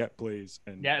to get plays.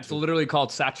 And Yeah, it's literally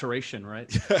called saturation, right?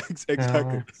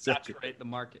 exactly. Saturate the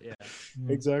market. Yeah.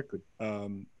 Exactly.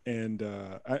 And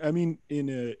I mean, in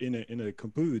a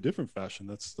completely different fashion,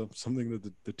 that's something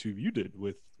that the two of you did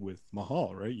with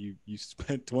Mahal, right? You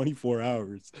spent 24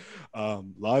 hours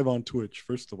live on Twitch,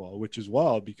 first of all, which is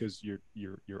wild because you're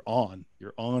on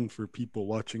for people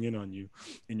watching in on you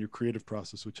in your creative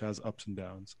process, which has ups and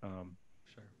downs.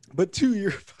 Sure. But two,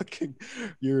 you're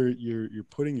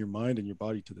putting your mind and your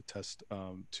body to the test,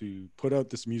 to put out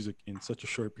this music in such a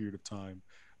short period of time,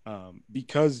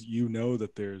 because that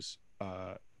there's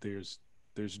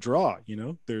draw,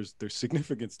 there's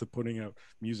significance to putting out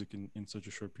music in such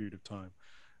a short period of time.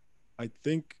 I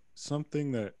think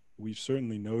something that we've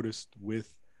certainly noticed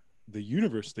with the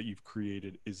universe that you've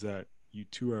created is that you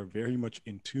two are very much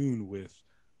in tune with,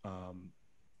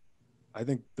 I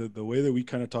think the way that we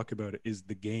kind of talk about it is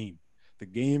the game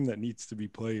that needs to be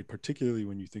played, particularly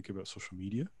when you think about social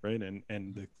media, right?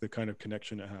 And the kind of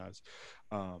connection it has.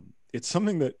 It's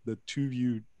something that the two of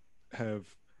you have,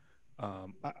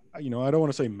 I don't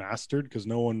want to say mastered because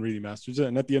no one really masters it.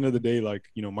 And at the end of the day, like,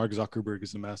 Mark Zuckerberg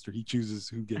is the master. He chooses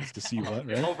who gets to see what,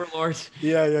 right? Overlord.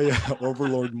 Yeah.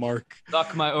 Overlord Mark.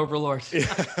 Suck my overlord. Yeah.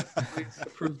 Please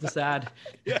approve this ad.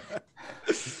 Yeah.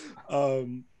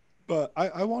 But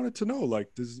I wanted to know,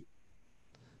 like, does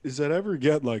that ever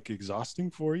get like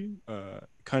exhausting for you?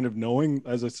 Kind of knowing,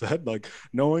 as I said, like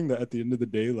knowing that at the end of the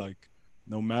day, like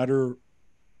no matter,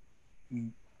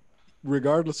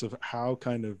 regardless of how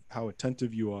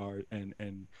attentive you are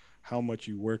and how much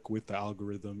you work with the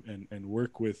algorithm and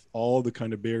work with all the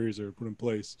kind of barriers that are put in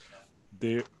place,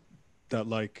 there that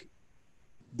like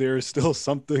there is still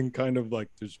something kind of like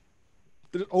there's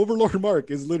Overlord Mark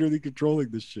is literally controlling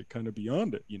this shit kind of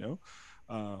beyond it,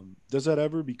 does that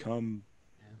ever become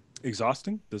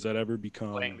exhausting? Does that ever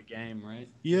become Playing the game, right?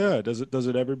 Yeah, does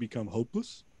it ever become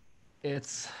hopeless?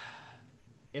 It's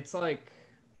like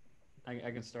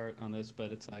I can start on this,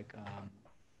 but it's like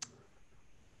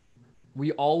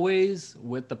we always,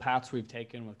 with the paths we've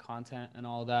taken with content and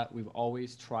all that, we've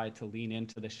always tried to lean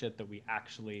into the shit that we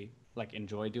actually like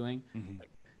enjoy doing. Like,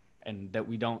 and that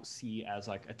we don't see as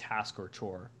like a task or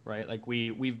chore, right? Like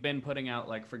we've been putting out,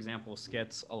 like, for example,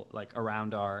 skits like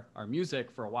around our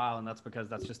music for a while, and that's because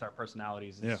that's just our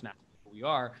personalities. It's just naturally who we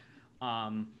are.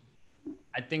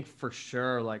 I think for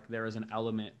sure, like, there is an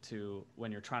element to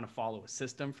when you're trying to follow a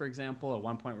system. For example, at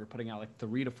one point we're putting out like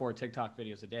 3 to 4 TikTok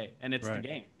videos a day, and it's the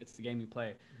game. It's the game you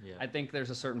play. Yeah. I think there's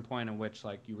a certain point in which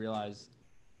like you realize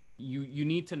you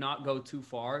need to not go too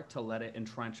far to let it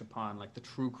entrench upon like the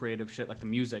true creative shit, like the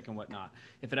music and whatnot.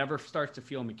 If it ever starts to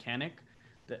feel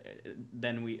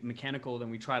then we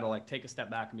try to like take a step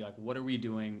back and be like, what are we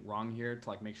doing wrong here to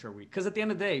like make sure because at the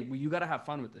end of the day, you got to have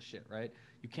fun with this shit, right?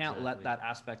 You can't let that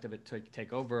aspect of it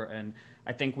take over. And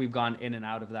I think we've gone in and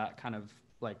out of that kind of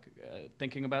like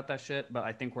thinking about that shit. But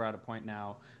I think we're at a point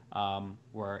now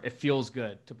where it feels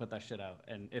good to put that shit out,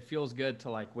 and it feels good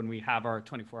to like when we have our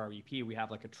 24-hour EP, we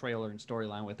have like a trailer and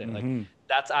storyline with it. Like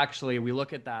that's actually, we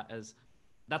look at that as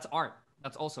that's art.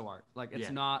 That's also art. Like,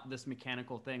 it's not this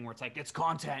mechanical thing where it's like, it's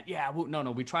content. Yeah. No,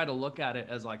 we try to look at it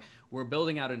as like, we're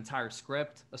building out an entire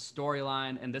script, a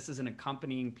storyline, and this is an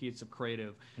accompanying piece of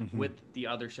creative with the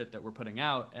other shit that we're putting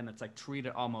out. And it's like, treat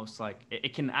it almost like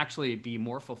it can actually be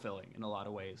more fulfilling in a lot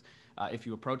of ways if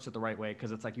you approach it the right way.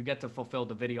 Cause it's like, you get to fulfill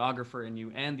the videographer in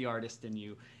you and the artist in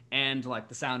you and like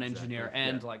the sound engineer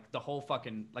and like the whole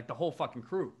fucking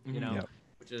crew, you know? Yep.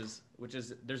 Which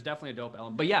is there's definitely a dope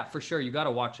element. But yeah, for sure, you got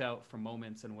to watch out for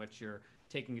moments in which you're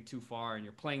taking it too far and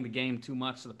you're playing the game too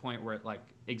much to the point where it like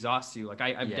exhausts you. Like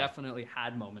I've definitely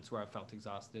had moments where I felt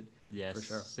exhausted. Yes, for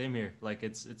sure. Same here. Like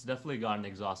it's definitely gotten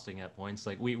exhausting at points.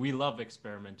 Like we love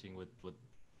experimenting with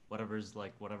whatever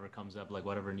comes up, like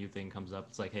whatever new thing comes up.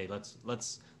 It's like, hey,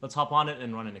 let's hop on it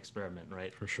and run an experiment,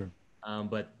 right? For sure.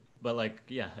 But like,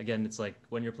 yeah, again, it's like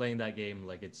when you're playing that game,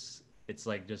 like it's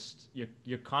like just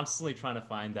you're constantly trying to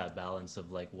find that balance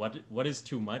of like what is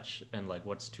too much and like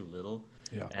what's too little.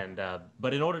 Yeah. And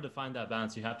but in order to find that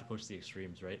balance, you have to push the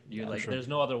extremes, right? There's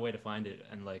no other way to find it.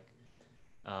 And like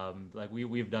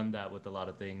we've done that with a lot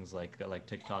of things, like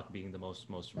TikTok being the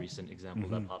most recent example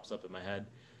that pops up in my head.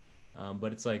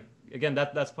 But it's like, again,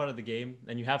 that's part of the game,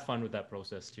 and you have fun with that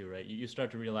process too, right? You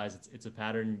start to realize it's a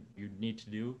pattern you need to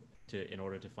do in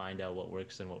order to find out what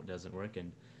works and what doesn't work,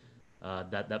 and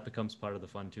that becomes part of the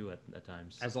fun too at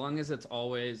times. As long as it's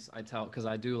always, because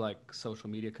I do like social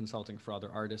media consulting for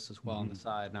other artists as well on the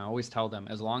side, and I always tell them,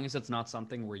 as long as it's not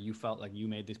something where you felt like you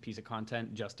made this piece of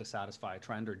content just to satisfy a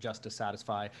trend or just to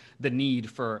satisfy the need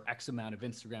for X amount of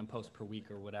Instagram posts per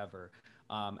week or whatever,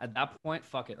 at that point,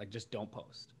 fuck it, like just don't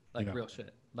post, like real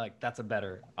shit. Like that's a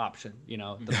better option, you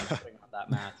know, than putting on that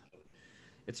mask.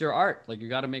 It's your art. Like you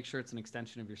got to make sure it's an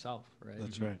extension of yourself, right?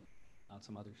 That's right. Not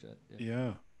some other shit.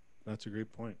 Yeah. That's a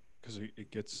great point, because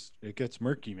it gets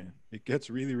murky, man. It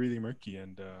gets really, really murky,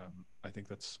 and I think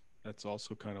that's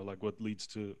also kind of like what leads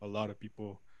to a lot of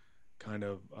people kind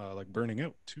of like burning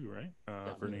out too, right?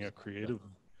 Burning out creative.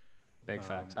 Big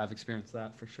facts. I've experienced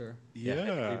that for sure.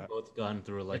 Yeah. We've both gone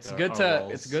through like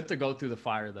it's good to go through the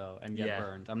fire though and get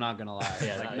burned. I'm not gonna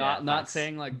lie. Not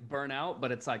saying like burn out,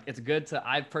 but it's like it's good to.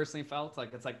 I've personally felt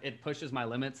like it's like it pushes my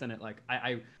limits, and it like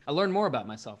I learn more about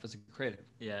myself as a creative.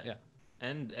 Yeah.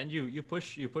 And you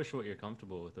push what you're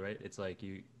comfortable with, right? It's like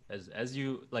you as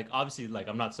you like, obviously, like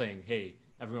I'm not saying, hey,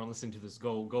 everyone listening to this,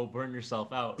 go burn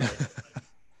yourself out.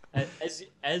 Right?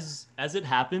 as it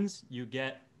happens, you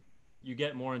get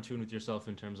more in tune with yourself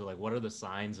in terms of like what are the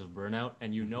signs of burnout,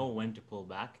 and you know when to pull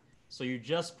back. So you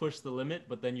just push the limit,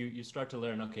 but then you start to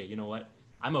learn, okay, you know what?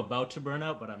 I'm about to burn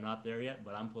out, but I'm not there yet,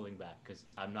 but I'm pulling back because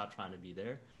I'm not trying to be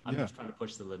there. I'm just trying to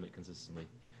push the limit consistently.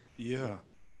 Yeah.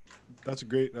 That's a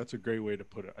great way to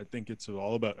put it. I think it's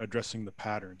all about addressing the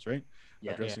patterns, right?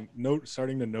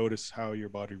 Starting to notice how your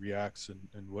body reacts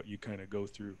and what you kind of go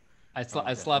through. I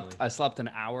slept an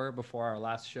hour before our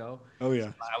last show. Oh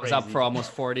yeah. I was up for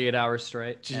almost 48 hours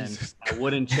straight. Jesus. And I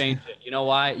wouldn't change it. You know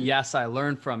why? Yes, I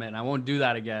learned from it and I won't do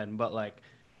that again, but like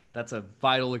that's a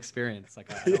vital experience.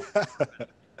 Like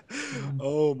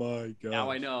oh my god. Now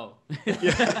I know.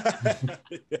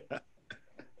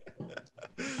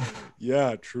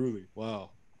 Yeah, truly. Wow.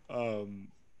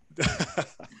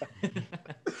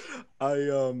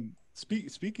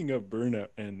 Speaking of burnout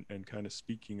and kind of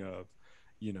speaking of,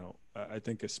 you know, I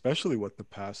think especially what the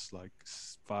past like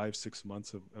 5-6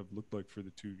 months have looked like for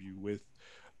the two of you with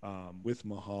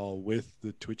Mahal, with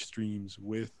the Twitch streams,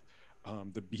 with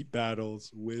the beat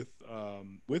battles, with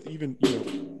even, you know,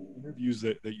 interviews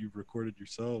that you've recorded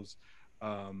yourselves.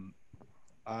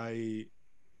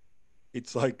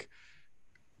 It's like,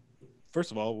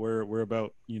 first of all, we're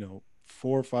about, you know,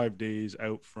 4 or 5 days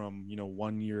out from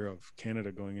 1 year of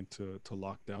Canada going into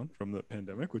lockdown from the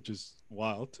pandemic, which is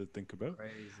wild to think about.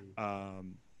 Crazy.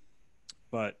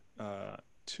 But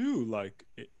two, like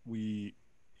we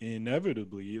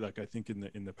inevitably, like I think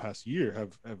in the past year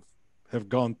have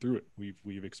gone through it.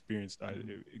 We've experienced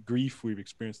grief. We've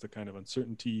experienced the kind of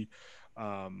uncertainty.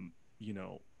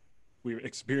 We've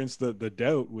experienced the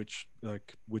doubt, which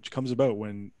comes about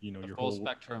when your full whole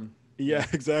spectrum. Yeah,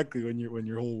 exactly. When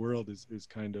your whole world is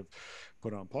kind of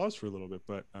put on pause for a little bit.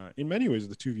 But in many ways,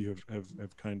 the two of you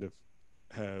have kind of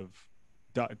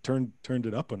turned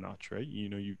it up a notch, right?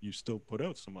 You still put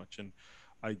out so much, and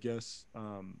I guess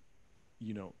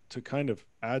to kind of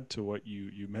add to what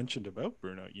you mentioned about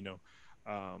burnout,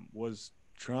 was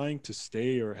trying to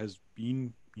stay, or has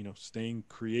been staying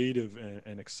creative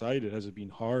and excited. Has it been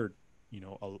hard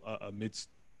amidst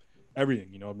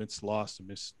everything, amidst loss,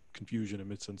 amidst confusion,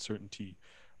 amidst uncertainty,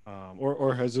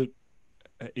 or has it,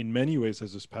 in many ways,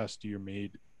 has this past year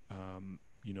made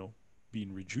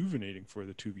been rejuvenating for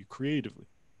the two of you creatively?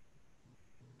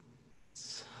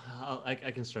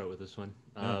 I can start with this one.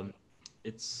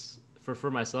 It's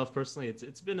for myself personally,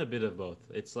 it's been a bit of both.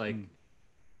 It's like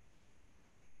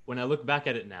when I look back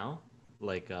at it now,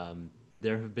 like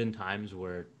there have been times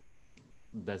where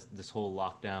this whole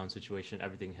lockdown situation,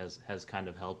 everything has kind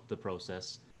of helped the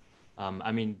process.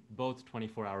 I mean, both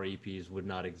 24-hour EPs would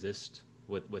not exist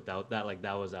without that. Like,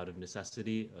 that was out of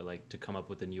necessity, like to come up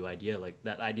with a new idea. Like,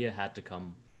 that idea had to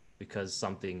come because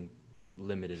something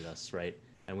limited us, right?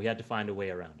 And we had to find a way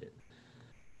around it.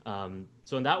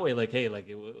 So in that way, like, hey,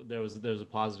 like there was a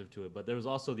positive to it, but there was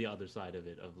also the other side of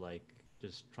it, of like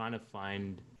just trying to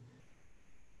find,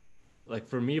 like,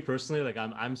 for me personally, like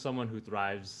I'm someone who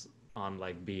thrives on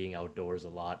like being outdoors a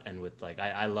lot, and with like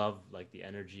I love like the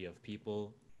energy of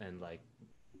people, and like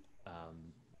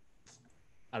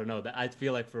I don't know, that I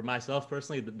feel like for myself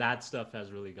personally that stuff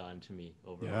has really gotten to me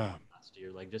over the last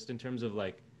year, like just in terms of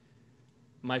like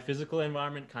my physical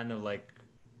environment kind of like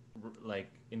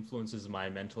influences my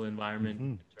mental environment. In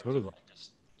terms totally. of, like,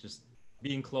 just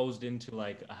being closed into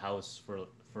like a house for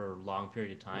a long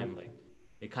period of time, like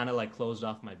it kind of like closed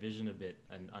off my vision a bit,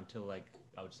 and until like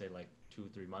I would say like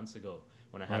 2-3 months ago,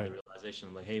 when I had the realization,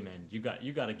 I'm like, hey man, you got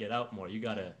to get out more, you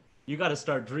got to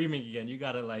start dreaming again, you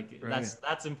got to like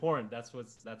that's important, that's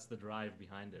the drive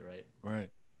behind it, right?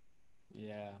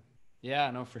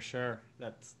 Yeah, no, for sure.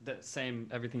 That's the same,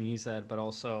 everything he said, but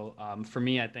also for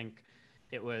me, I think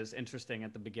it was interesting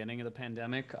at the beginning of the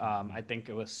pandemic. I think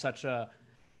it was such a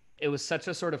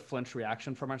sort of flinch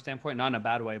reaction from our standpoint, not in a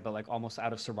bad way, but like almost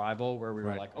out of survival, where we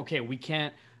were like, okay, we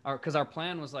can't, because our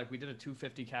plan was like, we did a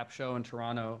 250 cap show in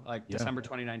Toronto, like December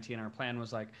 2019. Our plan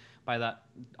was like, by that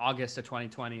August of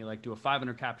 2020, like do a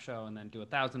 500 cap show and then do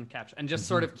 1,000 cap show, and just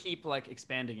sort of keep like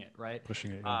expanding it, right?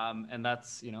 Pushing it. And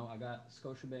that's, I got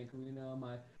Scotiabank Arena on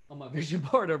my vision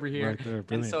board over here. Right there,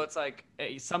 and so it's like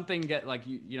something get like,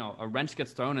 a wrench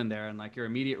gets thrown in there, and like your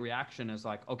immediate reaction is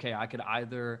like, okay, I could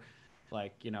either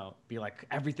like, be like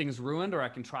everything's ruined, or I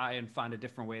can try and find a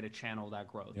different way to channel that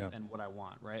growth and what I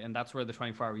want, right? And that's where the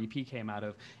 24-hour EP came out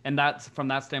of. And that's, from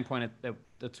that standpoint,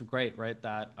 that's great, right?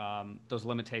 That those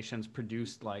limitations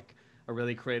produced like a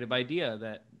really creative idea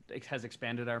that has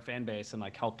expanded our fan base and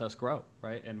like helped us grow,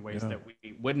 right, in ways that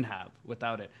we wouldn't have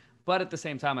without it. But at the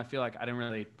same time, I feel like I didn't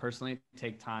really personally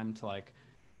take time to like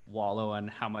wallow on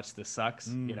how much this sucks,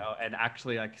 and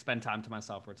actually like spend time to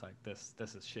myself where it's like, this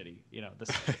is shitty, this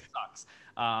sucks.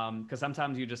 Because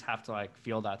sometimes you just have to like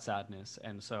feel that sadness.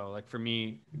 And so like for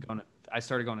me, I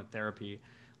started going to therapy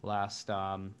last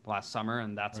summer,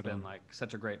 and that's been like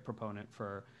such a great proponent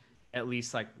for at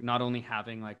least like not only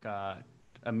having like a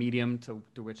medium to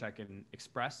which I can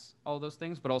express all those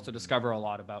things, but also discover a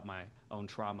lot about my own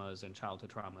traumas and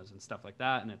childhood traumas and stuff like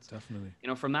that. And it's definitely,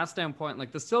 from that standpoint,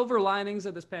 like the silver linings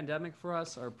of this pandemic for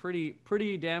us are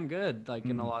pretty damn good, like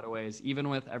in a lot of ways, even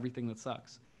with everything that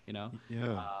sucks,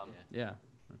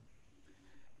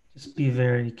 Just be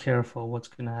very careful what's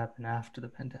going to happen after the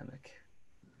pandemic,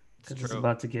 because it's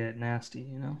about to get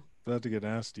nasty, About to get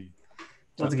nasty.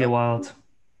 About to get wild.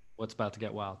 What's about to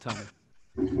get wild? Tell me.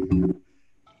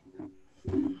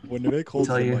 When Nivek holds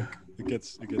the mic, it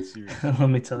gets serious. Let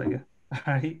me tell you.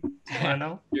 All right? I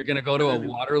know. You're going to go to a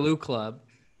Waterloo club.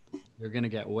 You're going to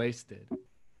get wasted.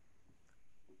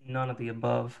 None of the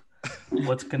above.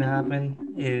 What's going to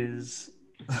happen is,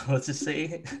 let's just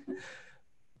say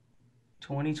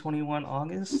 2021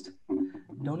 August,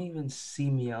 don't even see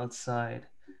me outside,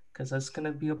 because that's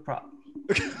going to be a problem.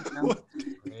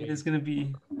 It is going to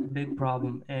be a big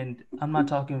problem. And I'm not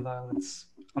talking violence.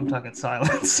 I'm talking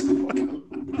silence.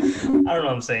 don't know what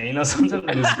I'm saying. You know, sometimes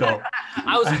I just go.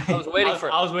 I was waiting for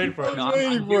it. I was waiting for it. No,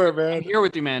 Waiting for it, man. I'm here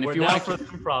with you, man. We're If you down want for to, the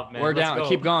improv, man. we're Let's down. go.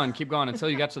 Keep going until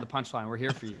you get to the punchline. We're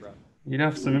here for you, bro. You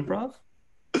know, some improv.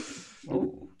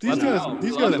 Oh, These Let's guys, go.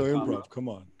 these Love guys know improv. improv. Come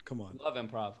on, come on. I love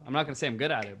improv. I'm not gonna say I'm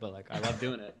good at it, but like I love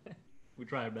doing it. We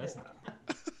try our best.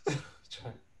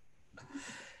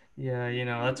 yeah, you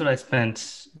know, that's what I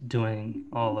spent doing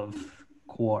all of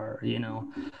core. You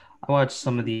know, I watched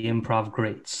some of the improv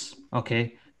greats.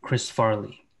 Okay, Chris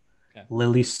Farley, Okay.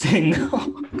 Lily Singh.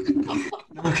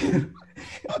 Okay.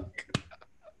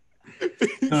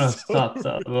 No, stop.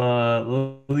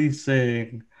 Lily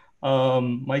Singh,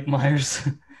 Mike Myers.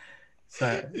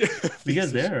 Sorry, you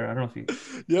guys there? I don't know if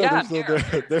you. Yeah, Yeah, they're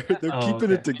still there. They're Oh, keeping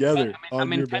okay. it together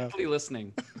I'm on your back. intently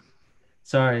listening.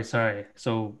 Sorry.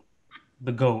 So,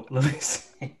 the goat, Lily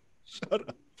Singh. Shut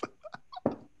up.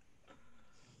 Um,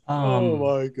 Oh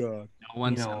my god. No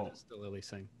one You said know- this to Lily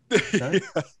Singh. Sorry?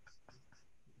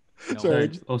 No Sorry.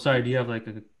 one. Oh, sorry. Do you have like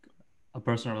a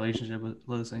personal relationship with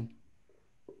Lily Singh?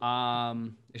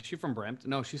 Is she from Brampton?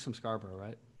 No, she's from Scarborough,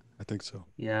 right? I think so.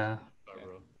 Yeah.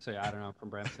 So yeah, I don't know. From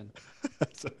Brampton.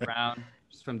 Sorry. Brown.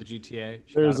 She's from the GTA.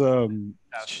 She There's got a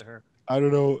shout out to her. I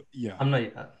don't know. Yeah. I'm not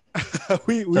yet.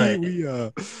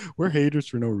 We're haters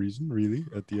for no reason, really,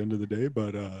 at the end of the day.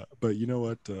 But you know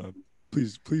what?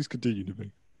 Please continue to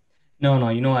make. No.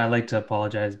 You know what? I like to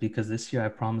apologize because this year I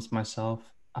promised myself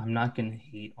I'm not gonna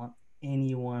hate on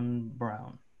anyone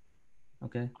brown.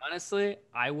 Okay. Honestly,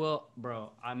 I will,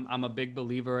 bro. I'm a big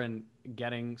believer in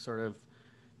getting sort of,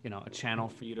 a channel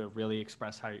for you to really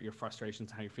express how your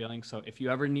frustrations, how you're feeling. So if you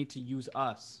ever need to use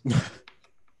us,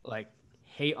 like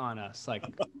hate on us, like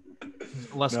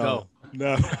let's go.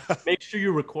 No. Make sure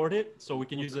you record it so we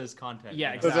can use it as content.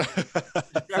 Yeah, you know? exactly.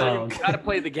 So- You gotta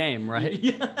play the game, right?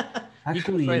 Yeah.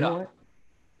 Actually, you trade know off. what?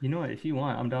 You know what? If you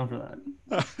want, I'm down for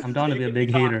that. I'm down to be a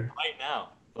big Come on, hater. right now,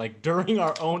 like during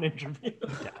our own interview.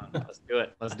 Let's do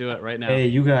it. Let's do it right now. Hey,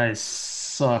 you guys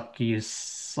suck. You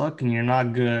suck, and you're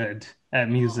not good at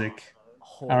music.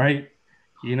 All right.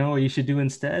 You know what you should do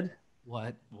instead?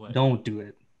 What? What? Don't do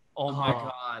it. Oh my Oh.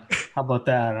 god. How about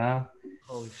that, huh?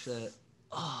 Holy shit.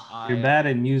 You're bad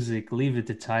at music. Leave it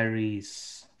to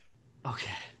Tyrese.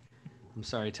 Okay. I'm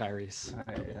sorry, Tyrese. All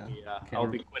right, yeah. Yeah, Okay, I'll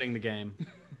we're- be quitting the game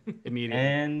immediately.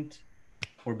 And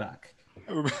we're back.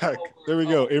 We're back. There we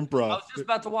go. I Improv. was just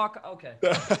about to walk. Okay.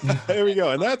 There we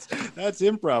go. And that's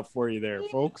improv for you there,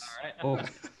 folks. All right.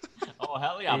 Oh, Oh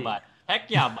hell yeah, Hey. bud.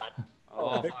 Heck yeah, bud.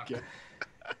 Oh, Heck fuck. yeah.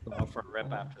 Go for a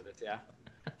rip after this. Yeah.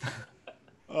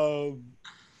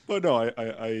 But no,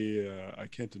 I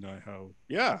can't deny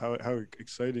how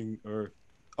exciting, or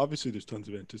obviously there's tons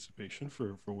of anticipation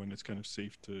for when it's kind of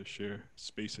safe to share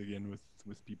space again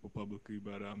with people publicly.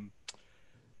 But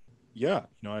yeah,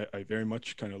 I very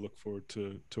much kind of look forward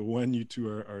to when you two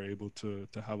are able to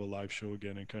have a live show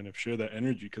again and kind of share that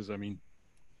energy, because I mean,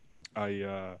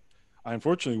 I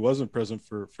unfortunately wasn't present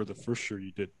for the first show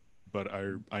you did, but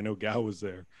I know Gal was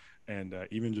there. And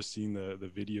even just seeing the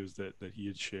videos that he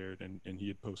had shared and he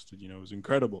had posted, it was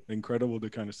incredible to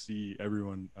kind of see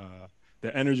everyone,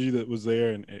 the energy that was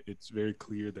there. And it's very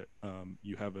clear that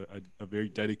you have a very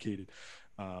dedicated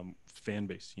fan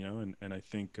base, and I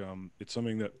think it's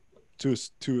something that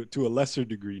to a lesser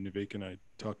degree, Nivek and I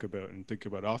talk about and think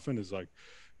about often is like,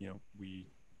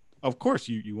 of course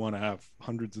you want to have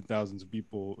hundreds of thousands of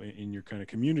people in your kind of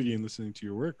community and listening to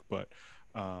your work, but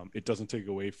it doesn't take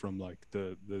away from like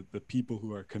the people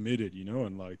who are committed,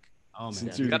 and like Oh man,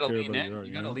 sincerely you gotta care lean about in. your art,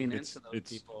 You gotta lean into those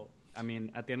it's people. I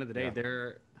mean, at the end of the day,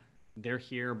 Yeah. they're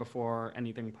here before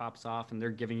anything pops off, and they're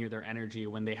giving you their energy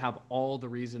when they have all the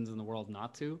reasons in the world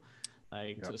not to.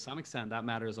 Like Yeah. to some extent, that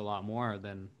matters a lot more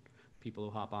than people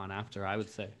who hop on after. I would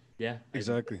say. Yeah.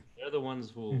 exactly. They're the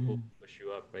ones who push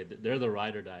you up, right? They're the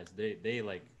ride or dies.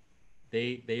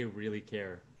 They really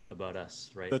care about us,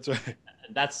 right? That's right.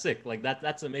 And that's sick. Like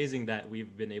that's amazing that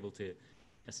we've been able to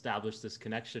establish this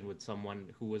connection with someone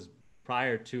who was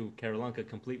prior to Karolinka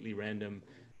completely random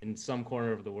in some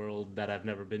corner of the world that I've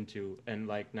never been to, and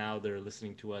like now they're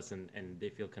listening to us and they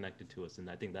feel connected to us, and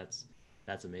I think that's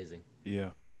amazing. Yeah,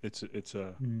 it's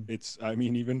I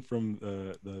mean, even from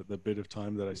the bit of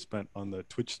time that I spent on the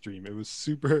Twitch stream, it was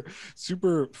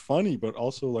super funny, but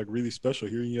also like really special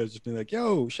hearing you guys just being like,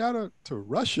 yo, shout out to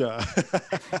Russia.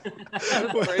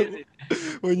 That's crazy.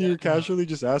 When you're casually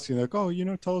just asking like, oh,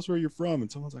 tell us where you're from,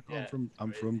 and someone's like, oh, Yeah,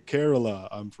 I'm crazy. from Kerala,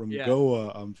 I'm from Yeah.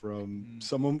 Goa, I'm from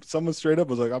someone straight up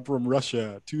was like, I'm from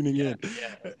Russia, tuning in.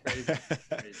 Yeah, that's crazy.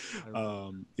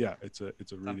 Crazy. Yeah, it's a really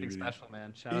Something really special,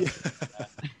 man. Shout out,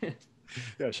 to,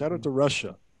 yeah, shout out to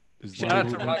Russia.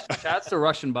 shout out to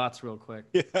Russian bots, real quick.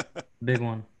 Yeah. Big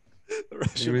one. The They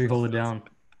Russian really hold it bots. down.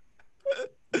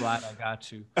 Glad I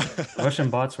got you. Russian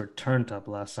bots were turned up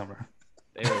last summer.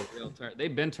 They were real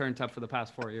they've been turned up for the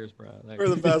past 4 years, bro. Like, For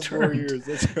the They've been past 4 years. turned.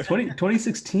 That's right.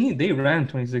 2016, they ran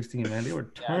 2016, man. They were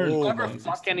yeah, turned if you Oh in ever my.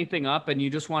 fuck 2016. anything up and you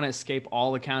just want to escape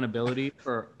all accountability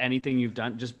for anything you've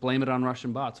done, just blame it on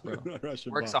Russian bots, bro.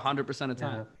 Russian Works bots. 100% of the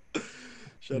Yeah. time.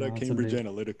 Shout No, out it's a Cambridge big-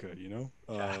 Analytica, you know?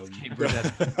 Cambridge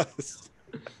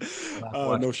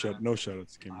no shout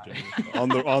outs to Cambridge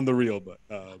Analytica. On the real, but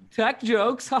Tech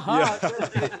jokes, haha.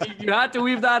 Yeah. You had to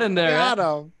weave that in there. got Right?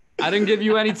 'em. I didn't give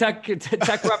you any tech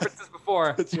references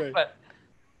before. That's right. But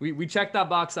we checked that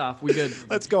box off. We good.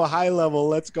 Let's go high level.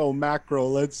 Let's go macro.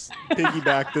 Let's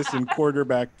piggyback this and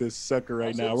quarterback this sucker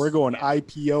right now. We're going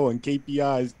IPO and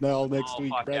KPIs now next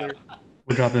week, fuck brother.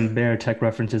 We're dropping bare tech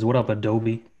references. What up,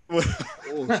 Adobe? Oh,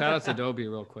 shout out to Adobe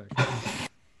real quick.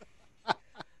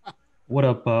 What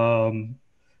up,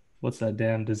 what's that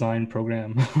damn design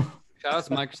program? Shout out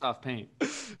to Microsoft Paint. Shout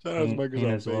out to Paint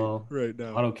Microsoft as well. right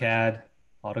now. AutoCAD.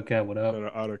 AutoCAD, what up? Shout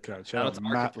out AutoCAD. Shout Shout out out to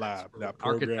MATLAB. That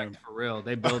program. Architect for real.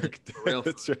 They build it for real.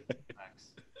 That's right.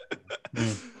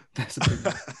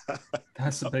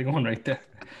 That's a big one right there.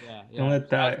 Yeah, Don't let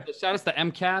that. Shout out to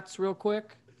MCATs real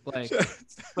quick. Like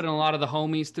putting a lot of the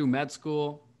homies through med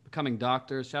school, becoming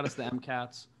doctors. Shout out to the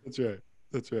MCATs. That's right.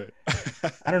 That's right.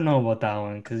 I don't know about that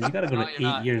one because you got to go No, to you're 8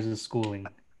 not. years of schooling.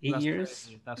 8 That's years?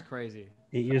 Crazy. That's crazy.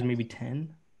 8 years, maybe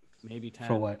 10? Maybe 10.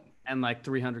 For what? And like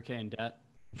 300K in debt.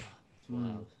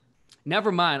 Wow.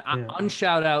 Never mind. I Yeah.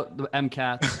 unshout out the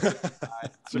MCATs.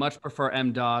 I much prefer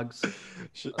M Dogs.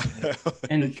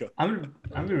 And I'm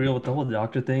be real with the whole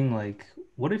doctor thing. Like,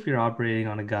 what if you're operating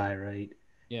on a guy, right?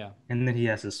 Yeah. And then he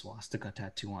has a swastika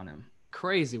tattoo on him,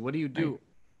 Crazy. What do you do?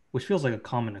 which feels like a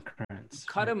common occurrence.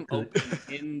 Cut him 'Cause open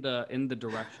in the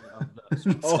direction of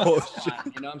the Oh, shit.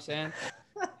 you know what I'm saying?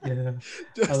 Yeah,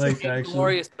 Just I like that actually.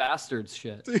 Glorious bastards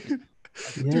shit. Dude,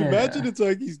 Yeah. imagine it's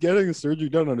like he's getting a surgery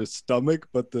done on his stomach,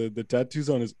 but the tattoo's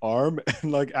on his arm.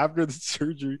 And like after the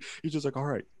surgery, he's just like, all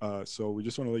right, so we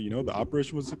just want to let you know the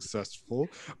operation was successful.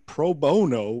 Pro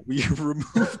bono, we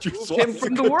removed your Him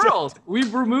from the swastika world.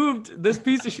 We've removed this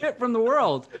piece of shit from the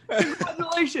world.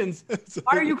 Congratulations. tattoo.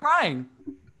 Why are you crying?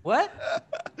 What?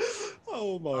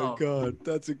 Oh my Oh. god,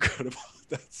 that's incredible.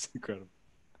 That's incredible.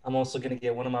 I'm also gonna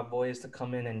get one of my boys to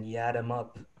come in and yad him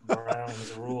up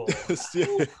Brown's rule.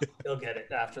 He'll get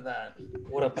it after that.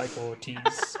 What up, Michael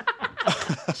Ortiz?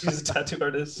 She's a tattoo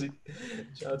artist.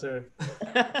 Shout out to her.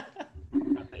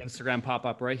 Instagram pop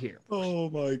up right here. Oh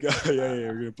my god, yeah,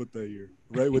 we're gonna put that here,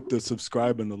 right with the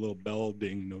subscribe and the little bell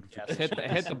ding Yes, notification.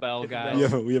 hit the bell,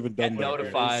 guys. We haven't done Get that.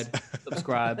 notified. guys.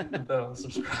 Subscribe Bell,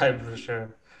 subscribe for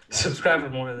sure. Subscribe for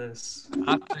more of this.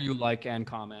 after you like and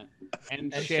comment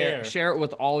and, And share. share. Share it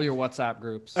with all your WhatsApp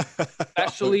groups,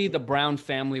 especially the Brown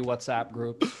family WhatsApp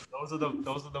group. Those are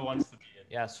the ones to be in.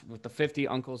 Yes, with the 50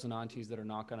 uncles and aunties that are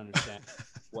not going to understand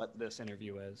what this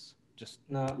interview is. Just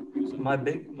No, my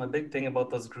big thing about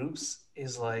those groups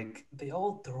is like they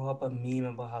all throw up a meme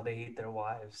about how they hate their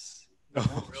wives.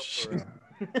 Oh, shit.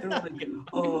 They're like,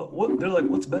 what? They're like,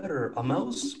 what's better, a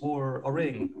mouse or a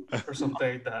ring, or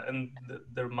something like that, and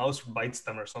their mouse bites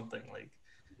them or something. Like,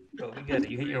 bro, we get it.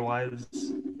 You hate your wives,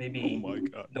 Oh maybe my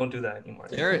god. don't do that anymore.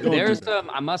 Don't do there's that. some,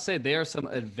 I must say, there are some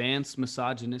advanced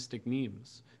misogynistic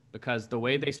memes because the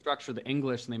way they structure the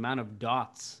English and the amount of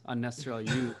dots unnecessarily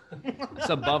used, it's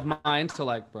above my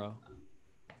intellect, bro.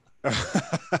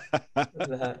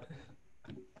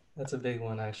 That's a big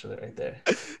one, actually, right there.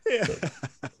 Yeah.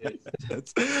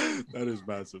 That is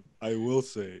massive. I will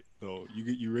say though,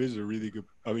 you raised a really good.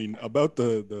 I mean, about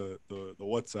the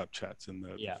WhatsApp chats and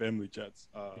the Yeah. family chats.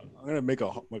 I'm gonna make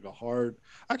a hard,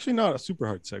 actually not a super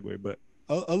hard segue, but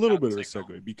a little bit of a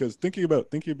segue because thinking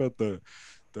about the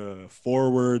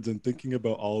forwards and thinking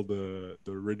about all the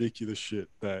ridiculous shit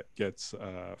that gets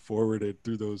forwarded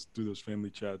through those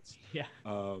family chats. Yeah.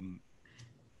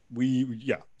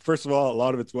 First of all, a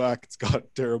lot of it's whack. It's got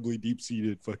terribly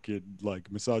deep-seated fucking like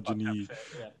misogyny,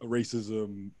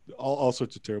 racism, all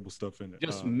sorts of terrible stuff in it.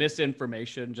 Just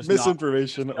misinformation, just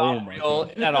misinformation. Not Oh my real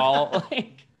god, at all.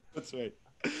 Like, that's right.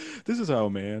 This is how a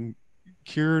man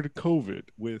cured COVID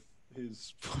with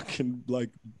his fucking like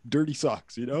dirty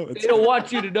socks. You know, they don't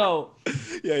want you to know.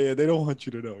 yeah, they don't want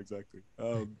you to know exactly.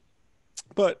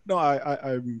 But no,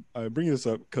 I'm bringing this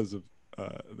up because of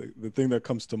the thing that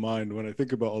comes to mind when I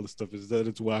think about all this stuff is that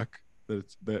it's whack, that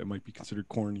it might be considered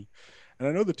corny, and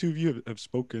I know the two of you have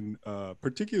spoken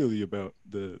particularly about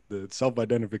the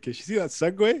self-identification. See that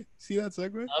segue?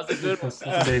 That was a good one.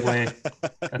 That's a big way.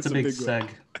 That's It's a big one.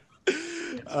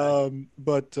 seg.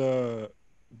 But the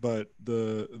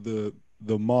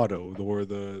motto or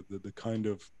the kind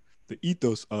of the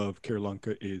ethos of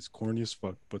Kerlanka is corny as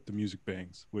fuck, but the music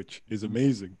bangs, which is Mm-hmm.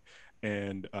 amazing.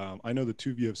 And I know the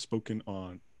two of you have spoken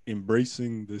on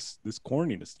embracing this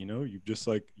corniness. You know, you just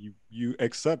like you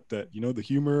accept that, you know, the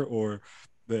humor or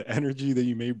the energy that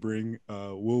you may bring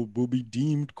will be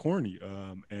deemed corny,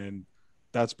 and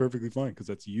that's perfectly fine because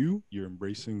that's you. You're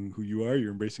embracing who you are.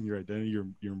 You're embracing your identity.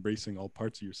 You're embracing all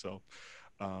parts of yourself.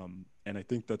 And I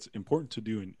think that's important to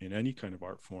do in any kind of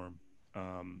art form,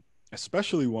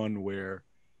 especially one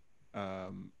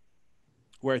um,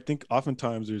 where I think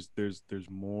oftentimes there's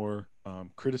more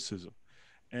criticism.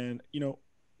 And you know,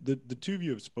 the two of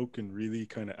you have spoken really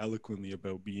kind of eloquently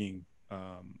about being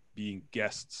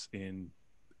guests in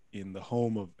the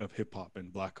home of hip hop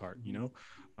and black art, you know,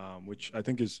 which I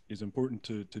think is important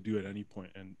to do at any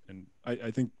point. And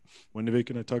I think when Nivek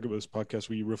and I talk about this podcast,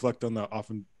 we reflect on that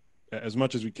often as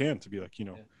much as we can to be like, you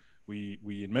know, Yeah.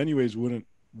 we in many ways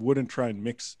wouldn't try and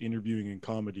mix interviewing and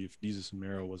comedy if Jesus and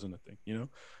Mero wasn't a thing, you know,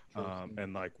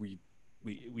 and like we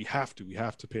have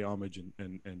to pay homage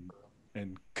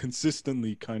and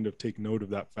consistently kind of take note of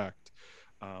that fact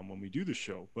when we do the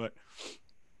show. But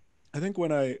I think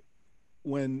when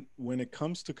it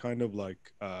comes to kind of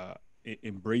like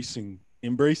embracing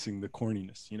the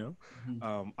corniness, you know,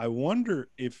 Mhm. I wonder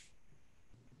if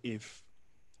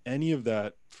any of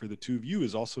that for the two of you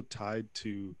is also tied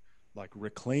to like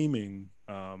reclaiming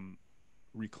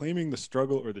the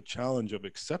struggle or the challenge of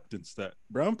acceptance that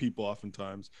brown people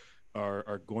oftentimes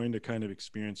are going to kind of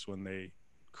experience when they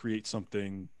create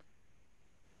something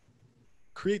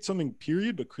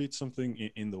period, but create something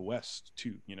in the West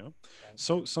too, you know. Right.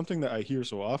 So something that I hear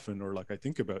so often or like I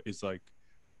think about is like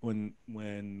when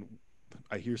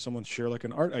I hear someone share like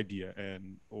an art idea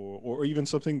and or even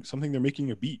something they're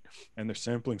making a beat and they're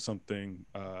sampling something,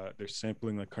 they're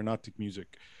sampling like Carnatic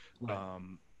music. Right.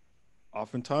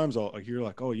 Oftentimes I hear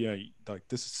like, oh yeah, like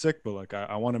this is sick, but like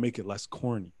I want to make it less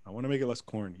corny. I want to make it less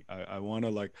corny. I want to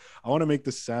like I want to make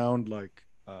this sound like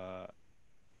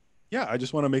yeah, I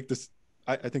just want to make this.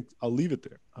 I think I'll leave it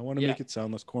there. I want to Yeah. make it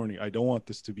sound less corny. I don't want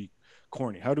this to be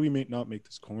corny. How do we not make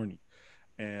this corny?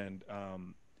 And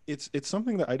it's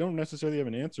something that I don't necessarily have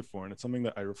an answer for, and it's something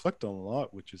that I reflect on a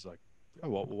lot, which is like, yeah,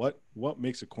 well, what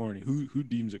makes it corny? Who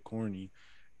deems it corny?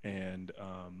 And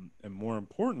more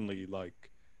importantly,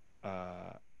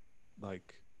 uh,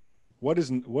 like what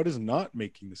is not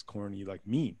making this corny like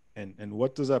mean? And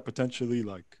what does that potentially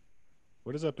like?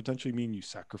 What does that potentially mean you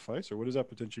sacrifice, or what does that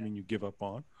potentially mean you give up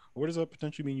on, or what does that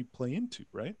potentially mean you play into,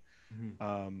 right? Mhm.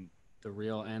 Um, The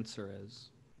real answer is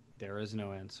there is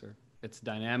no answer. It's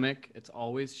dynamic. It's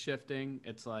always shifting.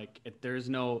 It's like there is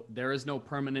no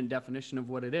permanent definition of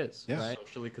what it is, Yeah. right?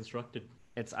 Socially constructed.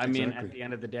 It's I mean Exactly. at the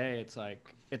end of the day, it's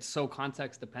like it's so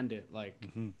context dependent. Like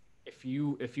hmm if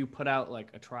you put out like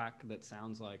a track that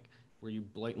sounds like where you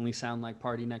blatantly sound like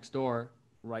Party Next Door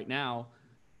right now,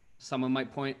 someone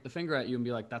might point the finger at you and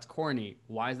be like, that's corny.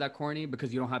 Why is that corny?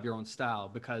 Because you don't have your own style,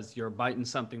 because you're biting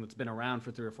something that's been around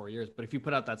for 3 or 4 years. But if you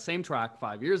put out that same track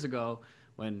 5 years ago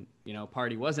when, you know,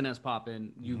 Party wasn't as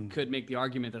poppin', you could make the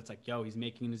argument that's like, yo, he's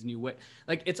making his new way.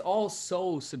 Like it's all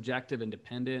so subjective and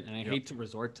dependent. And I hate to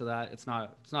resort to that. It's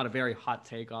not a very hot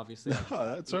take, obviously. Like,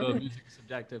 That's all right. music is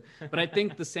subjective. But I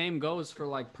think the same goes for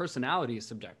like personality is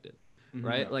subjective.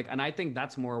 Right. Like, and I think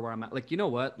that's more where I'm at. Like, you know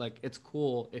what? Like, it's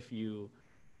cool if you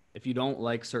don't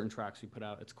like certain tracks we put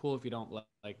out. It's cool if you don't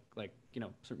like you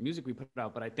know certain music we put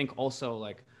out. But I think also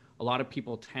like a lot of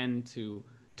people tend to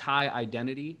tie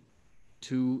identity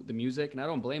to the music, and I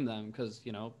don't blame them because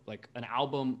you know like an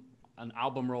album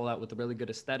rollout with a really good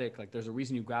aesthetic, like there's a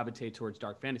reason you gravitate towards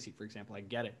dark fantasy, for example. I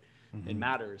get it. It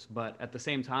matters, but at the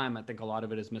same time I think a lot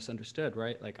of it is misunderstood,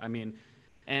 right? Like I mean,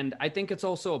 and I think it's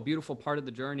also a beautiful part of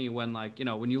the journey when, like, you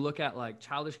know, when you look at like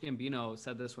Childish Gambino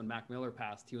said this when Mac Miller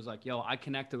passed. He was like, yo, I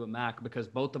connected with Mac because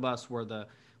both of us we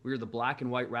were the black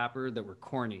and white rapper that were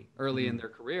corny early in their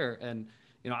career. And,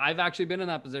 you know, I've actually been in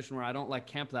that position where I don't like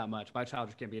Camp that much by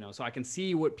Childish Gambino. So I can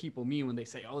see what people mean when they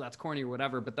say, oh, that's corny or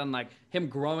whatever. But then like him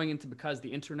growing into, because the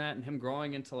internet and him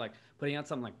growing into like putting out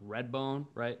something like Redbone,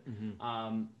 right?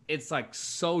 It's like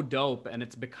so dope. And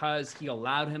it's because he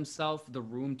allowed himself the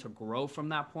room to grow from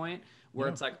that point where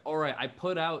it's like, all right, I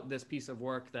put out this piece of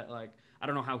work that like, I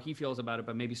don't know how he feels about it,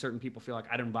 but maybe certain people feel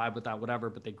like I didn't vibe with that, whatever,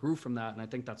 but they grew from that. And I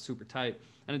think that's super tight.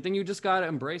 And I think you just got to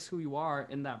embrace who you are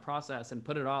in that process and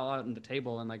put it all out on the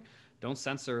table and like, don't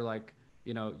censor like,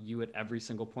 you know, you at every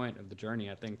single point of the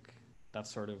journey. I think that's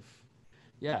sort of,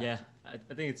 yeah. Yeah,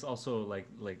 I think it's also like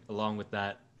along with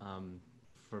that,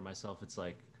 for myself, it's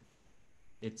like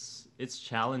it's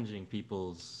challenging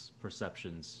people's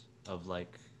perceptions of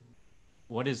like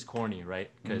what is corny,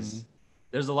 right? Because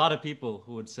there's a lot of people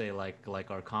who would say like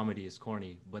our comedy is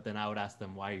corny, but then I would ask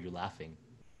them, why are you laughing?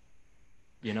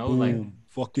 You know, like Boom.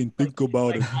 Fucking think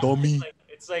about it, dummy.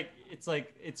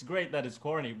 it's great that it's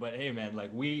corny, but hey man,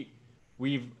 like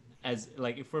we've as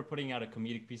like if we're putting out a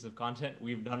comedic piece of content,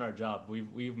 we've done our job.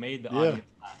 We've made the audience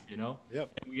laugh, you know?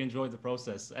 Yep. And we enjoyed the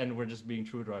process, and we're just being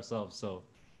true to ourselves. So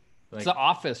It's like The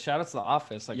Office. Shout out to The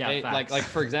Office. Like, Yeah, they, facts. like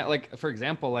for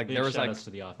example, like big there was shout like outs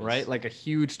to The Office. right, like a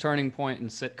huge turning point in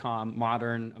sitcom,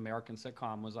 modern American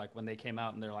sitcom was like when they came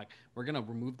out and they're like, we're gonna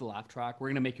remove the laugh track. We're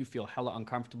gonna make you feel hella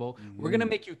uncomfortable. We're gonna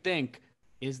make you think,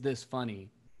 is this funny?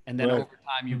 And then Right. over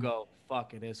time you go,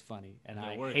 fuck, it is funny, and It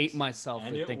I works. hate myself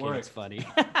And for it thinking it's works. funny.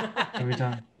 Every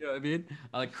time. You know what I mean?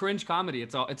 Like cringe comedy.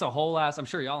 It's a whole ass. I'm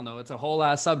sure y'all know it's a whole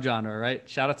ass subgenre, right?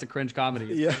 Shout out to cringe comedy.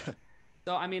 Yeah.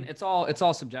 So I mean, it's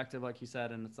all subjective, like you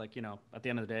said, and it's like, you know, at the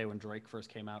end of the day, when Drake first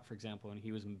came out, for example, and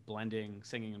he was blending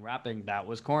singing and rapping, that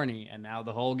was corny, and now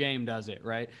the whole game does it,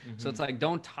 right? So it's like,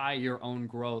 don't tie your own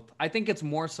growth. I think it's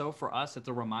more so for us. It's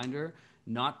a reminder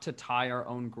not to tie our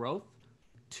own growth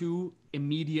to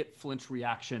immediate flinch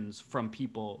reactions from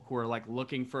people who are like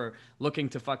looking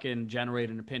to fucking generate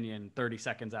an opinion 30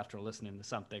 seconds after listening to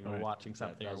something or Right. watching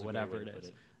something that or was a great whatever way it to put is.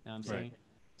 it. You know what I'm Right. saying?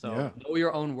 So Yeah. know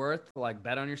your own worth, like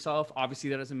bet on yourself. Obviously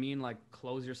that doesn't mean like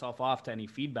close yourself off to any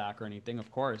feedback or anything,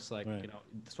 of course. Like, Right. you know,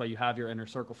 that's why you have your inner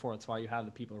circle for. That's why you have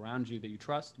the people around you that you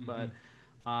trust. But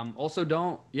also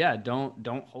don't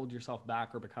hold yourself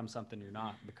back or become something you're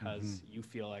not because you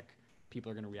feel like people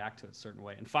are going to react to it a certain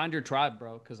way. And find your tribe,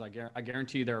 bro, because I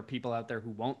guarantee you there are people out there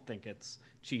who won't think it's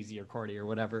cheesy or corny or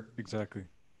whatever. Exactly.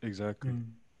 Exactly. Mm.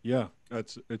 Yeah,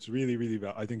 it's really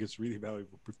I think it's really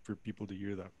valuable for people to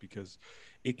hear that, because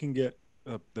it can get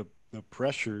the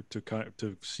pressure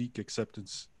to seek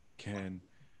acceptance can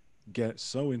get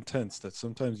so intense that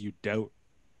sometimes you doubt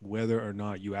whether or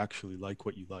not you actually like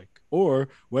what you like, or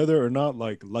whether or not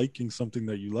like liking something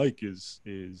that you like is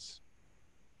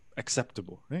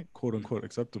acceptable, right? Quote unquote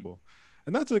acceptable.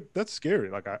 And that's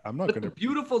scary. Like I'm not But the gonna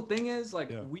beautiful thing is,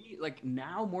 like, Yeah. we like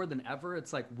now more than ever,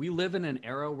 it's like we live in an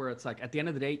era where it's like at the end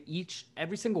of the day,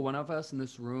 every single one of us in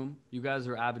this room, you guys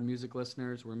are avid music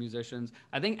listeners, we're musicians.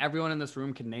 I think everyone in this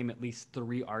room can name at least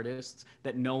 3 artists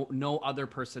that no other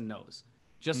person knows.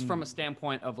 Just from a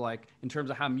standpoint of like, in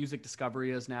terms of how music discovery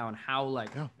is now and how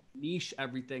like Yeah. niche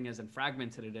everything is and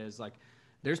fragmented it is, like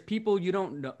there's people you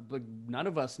don't know, like none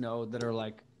of us know, that are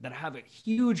like that have a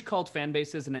huge cult fan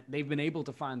bases and they've been able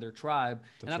to find their tribe.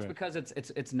 And that's right. because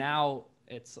it's now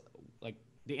it's like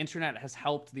the internet has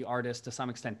helped the artist to some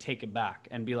extent take it back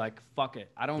and be like, fuck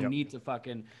it, I don't Yep. need to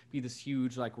fucking be this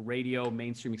huge like radio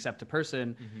mainstream accepted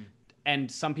person. And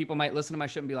some people might listen to my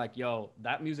shit and be like, yo,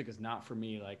 that music is not for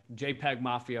me. Like JPEG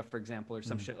Mafia, for example, or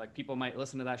some shit. Like people might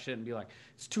listen to that shit and be like,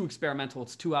 it's too experimental,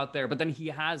 it's too out there. But then he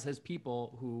has his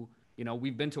people who, you know,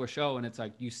 we've been to a show and it's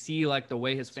like, you see like the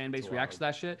way his fan base reacts to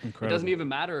that shit. It doesn't Incredible. even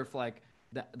matter if like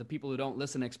the people who don't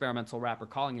listen to experimental rap are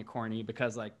calling it corny,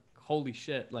 because like, holy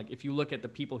shit. Like if you look at the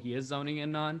people he is zoning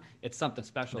in on, it's something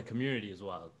special. The community is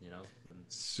wild, you know.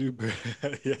 super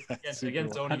yeah. Against, super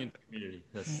against wild. zoning in the community.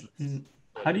 That's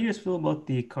How do you guys feel about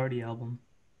the Cardi album?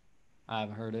 I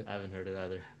haven't heard it. I haven't heard it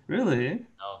either. Really?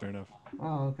 Fair enough.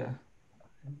 Oh, okay.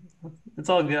 It's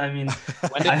all good. I mean,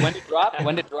 When did it drop?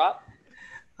 When did it drop?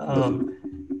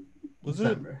 Was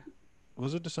December.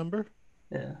 it December?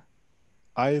 Yeah.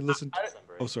 I listened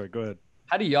December, Oh, sorry, go ahead.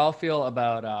 How do y'all feel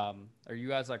about are you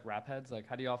guys like rap heads? Like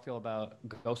how do y'all feel about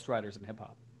ghostwriters in hip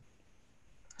hop?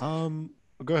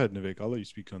 Go ahead, Nivek. I'll let you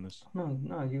speak on this. No,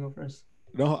 you go first.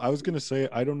 No, I was gonna say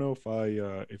I don't know if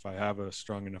I have a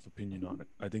strong enough opinion on it.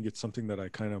 I think it's something that I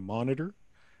kind of monitor,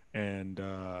 and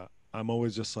I'm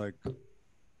always just like,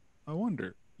 I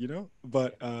wonder, you know.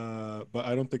 But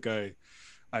I don't think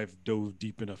I've dove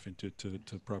deep enough into it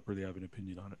to properly have an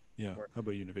opinion on it. Yeah. How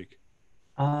about you, Nivek?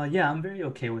 Yeah, I'm very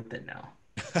okay with it now.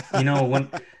 You know, when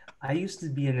I used to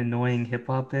be an annoying hip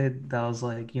hop head that was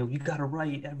like, you know, you gotta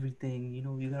write everything, you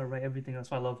know, you gotta write everything. That's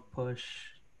why I love Push.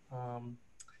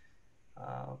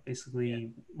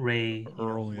 Basically Ray,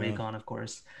 Earl, yeah. Raycon, of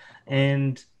course.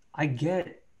 And I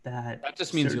get that. That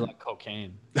just means you certain- like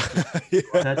cocaine. Yeah.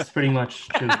 That's pretty much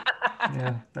true.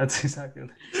 Yeah, that's exactly.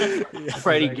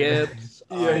 Freddie exactly- Gibbs.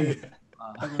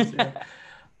 Yeah.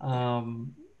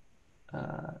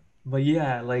 But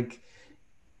yeah, like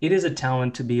it is a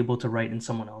talent to be able to write in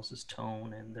someone else's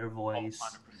tone and their voice.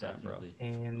 100%, bro. Definitely.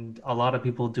 And a lot of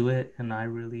people do it, and I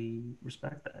really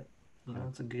respect that. You know,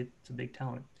 it's a big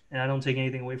talent. And I don't take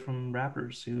anything away from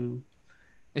rappers who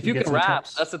If You you get can some rap,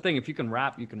 tips. that's the thing. If you can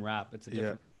rap, you can rap. It's a Yeah.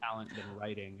 different talent than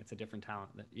writing. It's a different talent.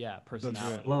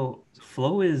 Personality.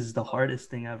 flow is the hardest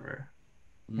thing ever.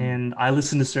 And I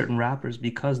listen to certain rappers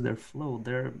because their flow,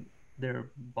 their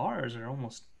bars are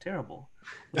almost terrible.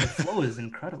 But the flow is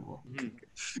incredible. It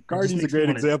just Cardi's a makes me great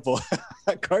want to. example.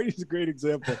 Cardi's a great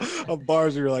example of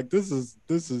bars where you're like, this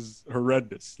is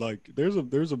horrendous. Like there's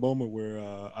a moment where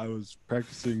I was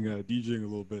practicing DJing a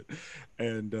little bit,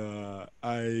 and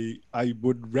I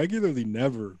would regularly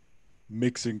never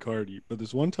mix in Cardi, but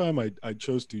this one time I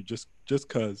chose to just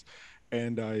cause,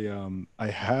 and I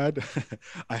had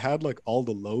I had like all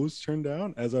the lows turned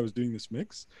down as I was doing this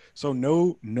mix, so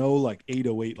no like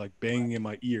 808 like banging in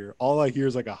my ear. All I hear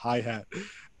is like a hi-hat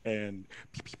and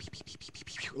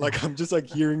like I'm just like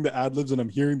hearing the ad libs and I'm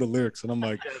hearing the lyrics and I'm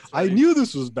like, I knew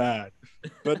this was bad,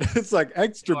 but it's like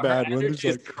extra Her bad when energy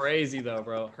there's is like crazy though,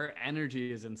 bro. Her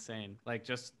energy is insane. Like,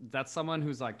 just that's someone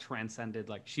who's like transcended.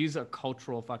 Like, she's a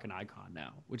cultural fucking icon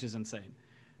now, which is insane,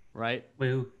 right?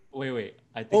 Wait, Wait.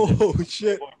 I think oh that's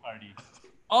shit. Boy Cardi.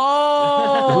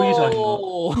 Oh, Who are you talking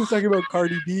about? Who's talking about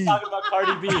Cardi B? Talking about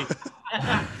Cardi B.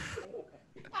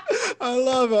 I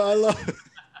love it. I love it.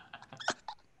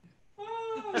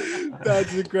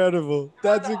 That's incredible.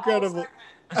 That's incredible.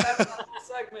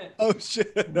 segment. Oh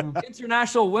shit.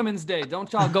 International Women's Day.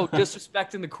 Don't y'all go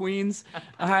disrespecting the queens.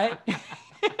 All right.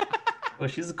 Well,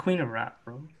 she's the queen of rap,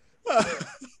 bro.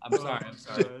 I'm sorry.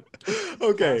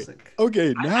 Okay. Classic.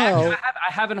 Okay. Now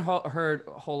I haven't heard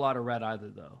a whole lot of Red either,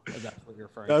 though. If that's what you're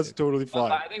referring that's to. totally But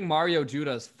fine. I think Mario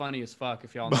Judah is funny as fuck.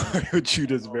 If y'all know. Mario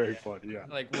Judah's very fun. Yeah.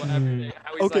 Like whatever.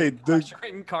 How he's Okay, like the-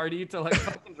 pressuring Cardi to like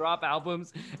fucking drop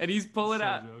albums, and he's pulling So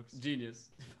out jokes. genius.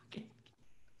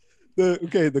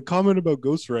 The comment about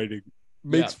ghostwriting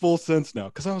makes Yeah. full sense now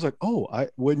because I was like, oh,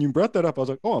 when you brought that up, I was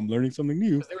like, oh, I'm learning something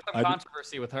new. There was I some did-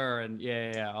 controversy with her and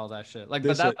yeah, all that shit. Like,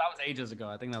 There's but that, a- that was ages ago.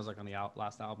 I think that was like on the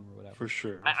last album or whatever. For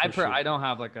sure. I don't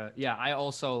have like a I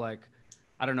also like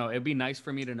I don't know. It'd be nice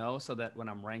for me to know so that when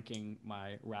I'm ranking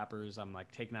my rappers, I'm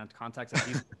like taking that into context. Like,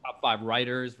 these are the top 5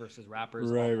 writers versus rappers.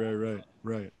 Right.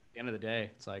 At the end of the day,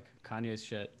 it's like Kanye's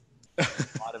shit. A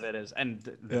lot of it is, and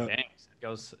the Yeah. bangs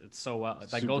it's so well. That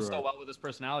Super goes so hard. well with his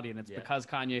personality, and it's because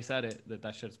Kanye said it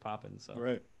that shit's popping. So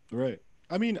Right.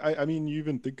 I mean, you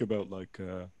even think about like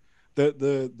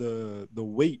the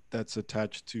weight that's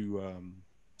attached to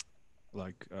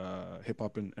like hip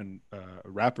hop and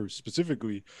rappers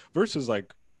specifically versus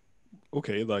like,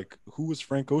 okay, like who was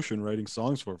Frank Ocean writing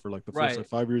songs for like the first Right. like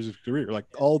 5 years of his career, like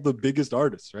all the biggest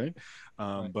artists, right?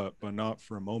 Right. But not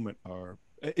for a moment are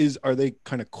they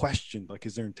kind of questioned? Like,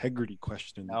 is there integrity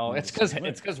questioned? no, in it's the because same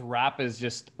way?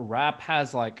 rap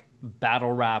has like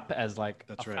battle rap as like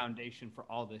That's a right. foundation for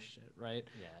all this shit, right?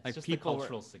 Yeah, it's Like just people the were-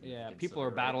 cultural significance. people of are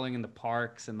it, right? battling in the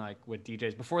parks and like with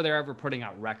DJs before they're ever putting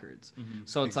out records. Mhm,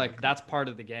 So it's like exactly. that's part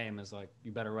of the game is like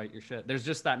you better write your shit. There's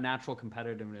just that natural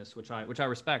competitiveness which I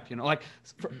respect, you know. Like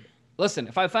listen,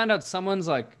 if I find out someone's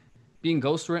like being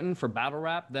ghostwritten for battle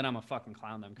rap, then I'm a fucking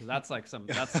clown them because that's some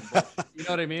bullshit. You know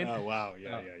what I mean? Oh wow,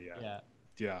 Yeah.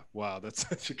 yeah. Wow, that's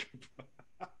such a good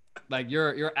point. Like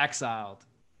you're exiled.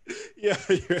 Yeah,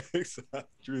 you're exactly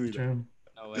truly. True.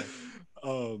 No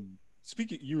way.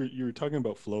 Speaking, you were talking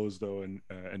about flows though, and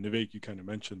Nivek, you kind of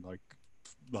mentioned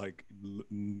like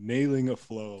nailing a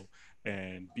flow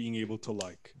and being able to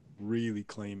like really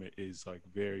claim it is like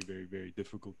very, very, very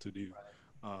difficult to do.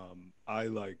 I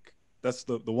like that's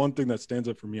the one thing that stands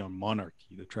up for me on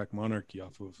Monarchy, the track Monarchy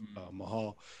off of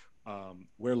Mahal,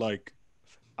 where like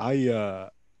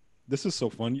this is so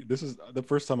funny. This is the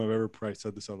first time I've ever probably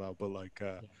said this out loud, but like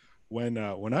when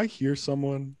I hear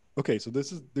someone, okay, so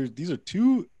these are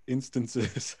 2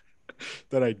 instances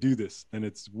that I do this, and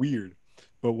it's weird.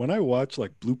 But when I watch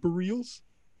like blooper reels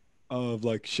of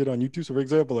like shit on YouTube, so for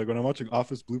example, like when I'm watching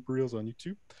Office blooper reels on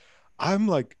YouTube,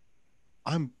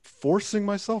 I'm forcing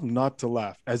myself not to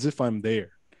laugh as if I'm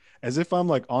there, as if I'm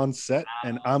like on set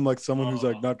and I'm like someone who's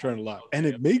like not trying to laugh. And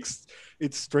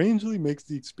it strangely makes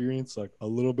the experience like a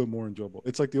little bit more enjoyable.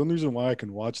 It's like the only reason why I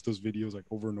can watch those videos like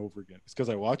over and over again. It's because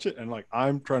I watch it and like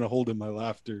I'm trying to hold in my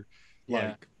laughter,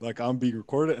 Yeah. like I'm being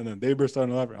recorded, and then they burst out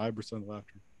in laughter, I burst out in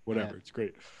laughter, whatever. Yeah. It's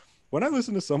great. When I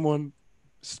listen to someone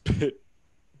spit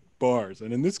bars,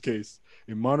 and in this case,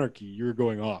 in Monarchy, you're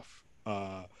going off.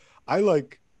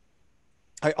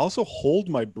 I also hold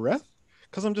my breath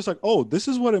because I'm just like, oh, this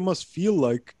is what it must feel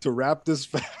like to rap this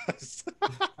fast.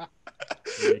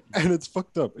 And it's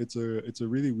fucked up. It's a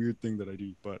really weird thing that I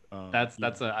do, but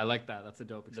I like that. That's a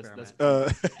dope experiment.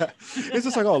 it's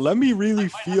just like, oh, let me really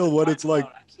feel what it's like.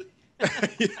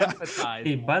 Yeah. Empathize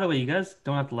Hey, more. by the way, you guys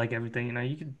don't have to like everything. You know,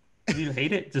 you can If you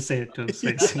hate it, just say it to his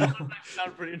face. You know?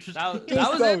 Sound pretty interesting.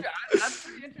 That's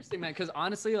pretty interesting, man. Because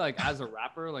honestly, like as a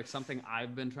rapper, like something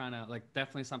I've been trying to like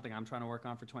definitely something I'm trying to work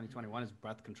on for 2021 is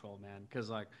breath control, man. Because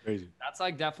like Crazy. that's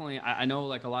like definitely I know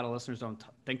like a lot of listeners don't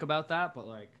think about that, but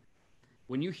like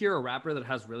when you hear a rapper that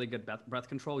has really good breath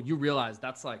control, you realize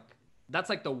that's like the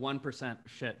 1%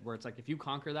 shit where it's like if you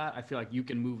conquer that, I feel like you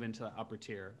can move into the upper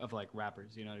tier of like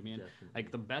rappers. You know what I mean? Definitely.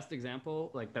 Like the best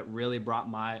example like that really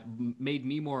made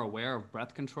me more aware of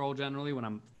breath control generally when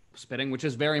I'm spitting, which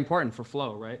is very important for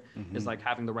flow, right? Is like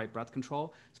having the right breath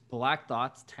control. It's Black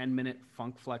Thought's 10-minute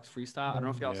Funk Flex freestyle. I don't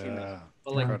know if y'all seen that,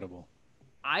 but like Incredible.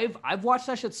 I've watched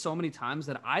that shit so many times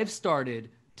that I've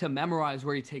started to memorize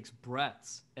where he takes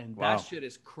breaths, and Wow. that shit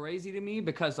is crazy to me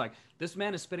because like this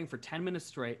man is spitting for 10 minutes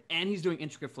straight and he's doing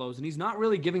intricate flows and he's not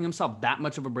really giving himself that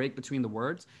much of a break between the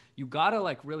words. You gotta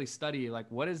like really study like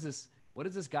what is this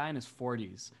guy in his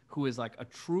 40s who is like a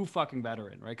true fucking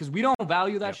veteran, right? Because we don't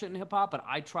value that shit in hip hop, but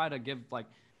I try to give like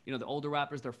the older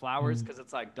rappers their flowers because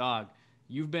it's like, dog,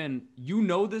 you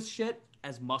know this shit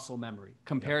as muscle memory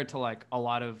compared to like a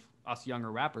lot of us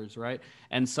younger rappers, right?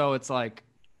 And so it's like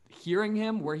hearing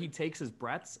him where he takes his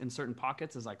breaths in certain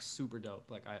pockets is like super dope.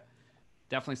 Like I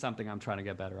definitely something I'm trying to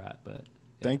get better at. But yeah.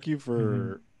 Thank you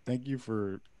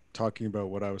for talking about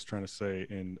what I was trying to say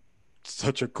in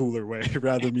such a cooler way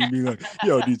rather than me being like,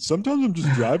 yo, dude, sometimes I'm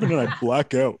just driving and I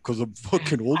black out because I'm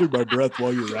fucking holding my breath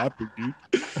while you're rapping,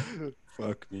 dude.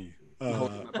 Fuck me. I'm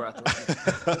holding my breath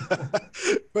right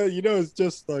But it's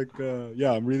just like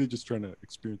yeah, I'm really just trying to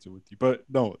experience it with you. But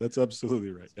no, that's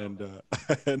absolutely right.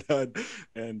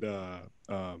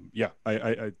 Yeah,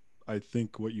 I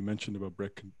think what you mentioned about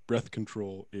breath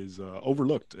control is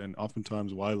overlooked, and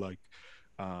oftentimes why like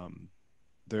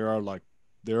there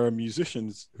are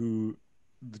musicians who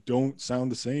don't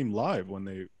sound the same live when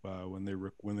they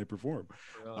perform,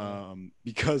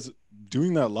 because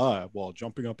doing that live while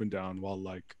jumping up and down while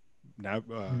like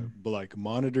like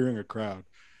monitoring a crowd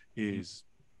is.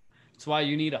 It's why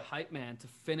you need a hype man to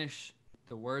finish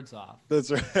the words off. That's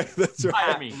right. That's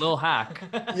right. Little hack.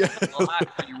 Yeah. Little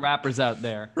hack for you rappers out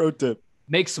there. Pro tip.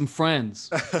 Make some friends.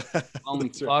 Only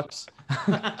That's right. fucks.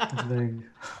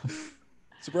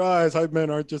 Surprise! Hype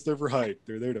men aren't just there for hype;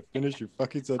 they're there to finish your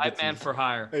fucking sentences. Hype man for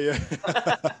hire. Yeah.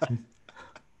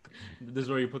 This is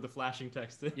where you put the flashing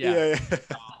text. Yeah.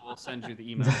 We'll send you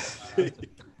the email.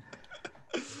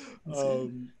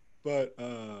 But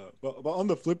on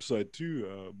the flip side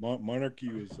too, Monarchy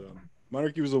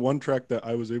was the one track that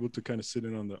I was able to kind of sit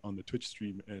in on the Twitch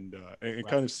stream and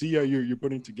kind of see how you're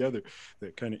putting together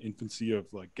that kind of infancy of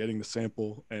like getting the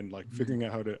sample and like figuring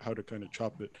out how to kind of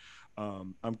chop it.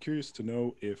 I'm curious to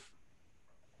know if,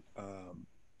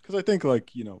 because I think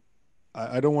like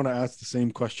I don't want to ask the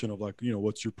same question of like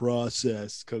what's your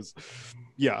process, because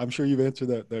yeah, I'm sure you've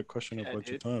answered that question a bunch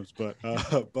of times, but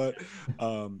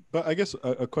I guess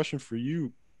a question for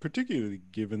you, particularly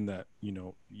given that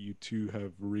you two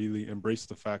have really embraced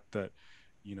the fact that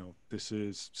this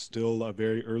is still a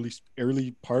very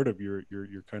early part of your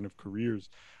kind of careers.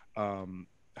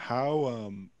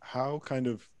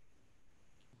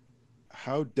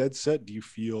 How dead set do you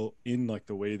feel in like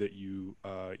the way that you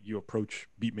approach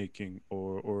beat making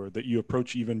or that you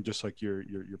approach even just like your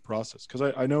process?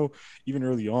 Because I know even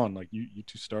early on, like you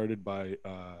two started by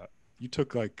you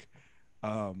took like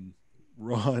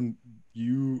Ron,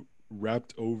 you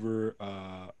rapped over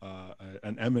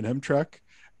an Eminem track,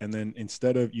 and then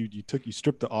instead of you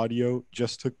stripped the audio,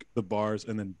 just took the bars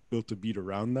and then built a beat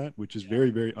around that, which is very,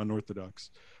 very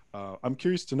unorthodox. I'm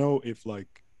curious to know if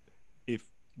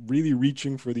really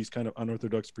reaching for these kind of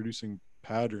unorthodox producing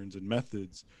patterns and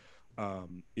methods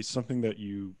is something that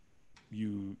you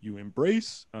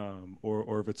embrace,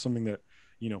 or if it's something that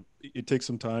it takes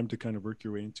some time to kind of work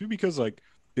your way into, because like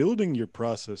building your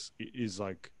process is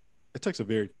like it takes a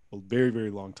very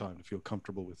very long time to feel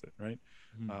comfortable with it, right?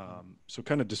 So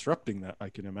kind of disrupting that, I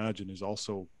can imagine,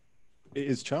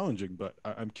 is challenging, but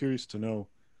I'm curious to know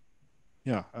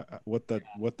what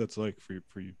that's like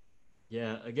for you.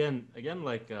 Yeah, again,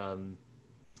 like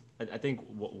I think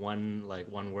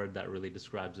one word that really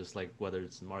describes this, like whether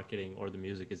it's marketing or the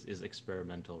music, is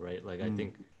experimental, right? Like I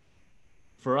think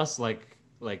for us, like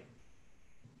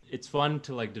it's fun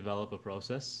to like develop a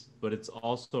process, but it's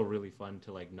also really fun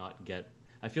to like not get.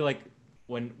 I feel like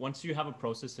once you have a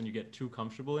process and you get too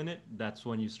comfortable in it, that's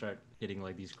when you start hitting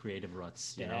like these creative ruts.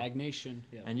 Stagnation.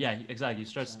 Yeah. And yeah, exactly. You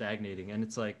start stagnating, and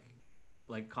it's like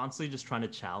constantly just trying to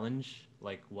challenge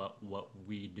like what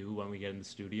we do when we get in the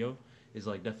studio is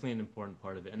like definitely an important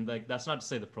part of it. And like that's not to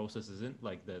say the process isn't,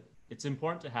 like that it's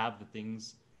important to have the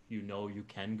things you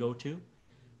can go to,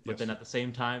 but then at the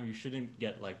same time you shouldn't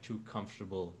get like too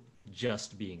comfortable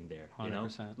just being there, you know?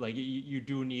 100%. Like you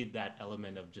do need that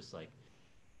element of just like,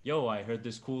 yo, I heard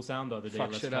this cool sound the other day, Fuck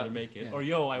let's shit try up. to make it. Yeah. Or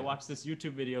yo, I watched this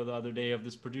YouTube video the other day of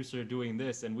this producer doing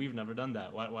this and we've never done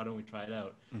that. Why don't we try it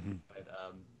out?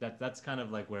 But that's kind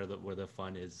of like where the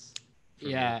fun is for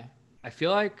me. Yeah, I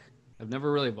feel like I've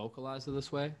never really vocalized it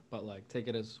this way, but like take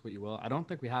it as what you will. I don't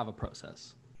think we have a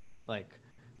process. Like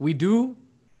we do,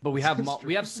 but we have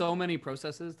we have so many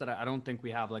processes that I don't think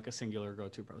we have like a singular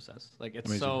go-to process. Like it's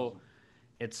Amazing.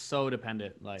 it's so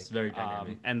dependent. Like It's very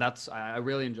dynamic. and that's I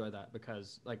really enjoy that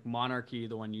because like Monarchy,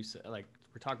 the one you said, like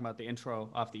we're talking about the intro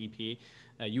off the EP,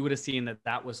 you would have seen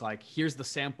that was like, here's the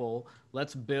sample,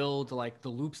 let's build like the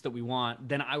loops that we want.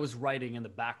 Then I was writing in the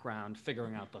background,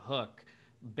 figuring out the hook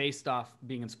based off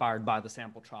being inspired by the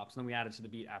sample chops. And then we added to the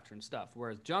beat after and stuff.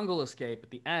 Whereas Jungle Escape at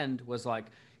the end was like,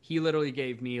 he literally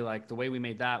gave me like, the way we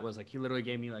made that was like, he literally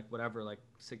gave me like whatever, like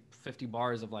 50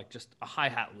 bars of like just a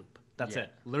hi-hat loop. That's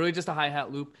it. Literally just a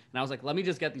hi-hat loop. And I was like, let me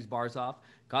just get these bars off.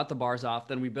 Got the bars off.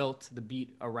 Then we built the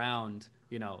beat around,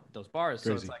 you know, those bars.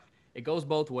 Crazy. So it's like, it goes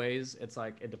both ways. It's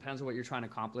like, it depends on what you're trying to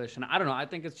accomplish. And I don't know, I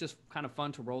think it's just kind of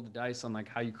fun to roll the dice on like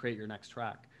how you create your next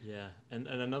track. Yeah. And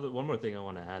one more thing I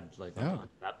want to add, like on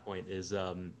that point is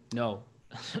No. no,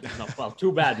 well,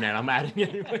 too bad, man. I'm adding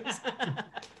anyways.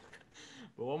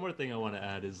 But one more thing I want to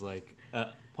add is like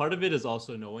part of it is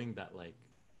also knowing that like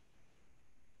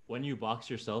when you box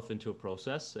yourself into a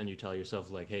process and you tell yourself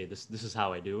like, hey, this is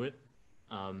how I do it,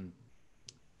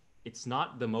 it's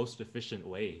not the most efficient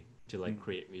way to like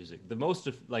create music. The most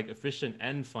like efficient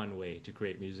and fun way to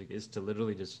create music is to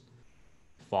literally just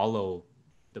follow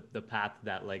the path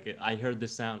that like I heard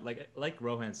this sound like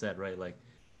Rohan said, right? Like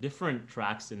different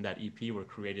tracks in that EP were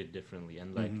created differently,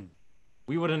 and like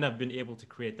we wouldn't have been able to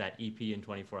create that EP in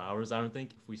 24 hours, I don't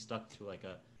think, if we stuck to like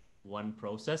a one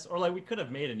process. Or like we could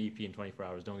have made an EP in 24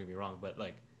 hours, don't get me wrong, but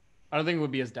like I don't think it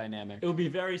would be as dynamic. it would be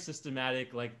very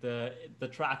systematic. Like the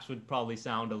tracks would probably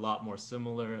sound a lot more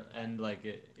similar, and like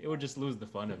it would just lose the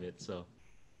fun of it. So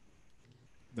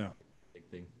No, big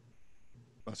thing.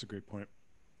 that's a great point.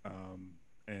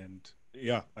 And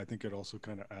yeah, I think it also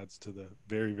kind of adds to the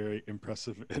very, very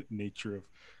impressive nature of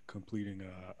completing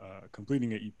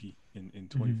an EP in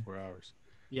 24 hours.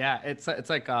 Yeah, it's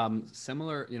like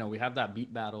similar. You know, we have that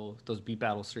beat battle, those beat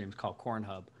battle streams called Corn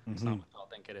Hub. It's not what y'all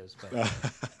think it is,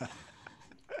 but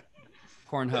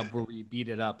Corn Hub where we beat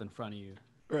it up in front of you.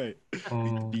 Right.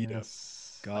 Oh, Beat up.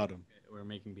 yes. Got him. We're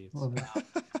making beats. Love it.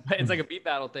 But it's like a beat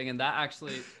battle thing, and that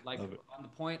actually, like, Love it. on the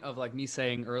point of like me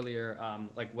saying earlier,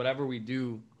 like whatever we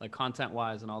do, like content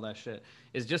wise and all that shit,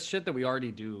 is just shit that we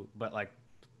already do, but like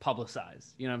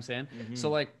publicized. You know what I'm saying? So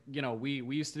like, you know, we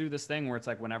used to do this thing where it's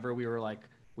like whenever we were like,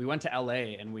 we went to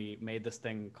LA and we made this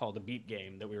thing called the Beat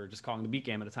Game that we were just calling the Beat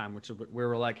Game at a time, which we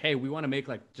were like, hey, we want to make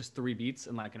like just 3 beats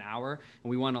in like an hour, and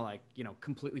we want to like, you know,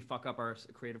 completely fuck up our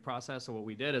creative process. So what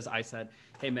we did is I said,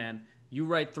 hey man, you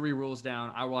write 3 rules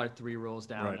down, I write 3 rules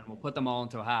down, Right. and we'll put them all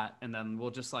into a hat, and then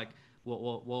we'll just like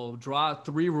we'll draw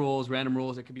 3 rules, random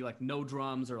rules. It could be like no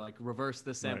drums or like reverse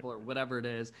this sample or whatever it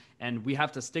is, and we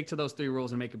have to stick to those 3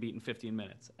 rules and make a beat in 15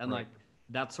 minutes. And like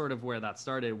that's sort of where that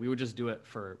started. We would just do it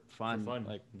for fun,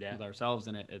 like with ourselves,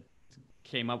 and it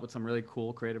came up with some really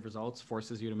cool creative results.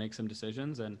 Forces you to make some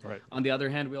decisions, and on the other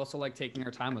hand, we also like taking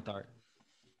our time with art.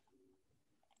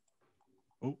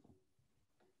 Oh,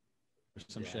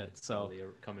 Some shit. So Probably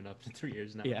coming up to 3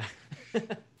 years now. yeah.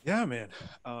 yeah, man.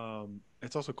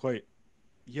 It's also quite.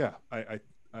 Yeah, I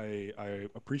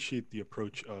appreciate the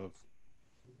approach of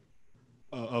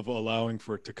allowing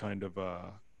for it to kind of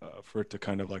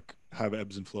like have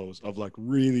ebbs and flows of like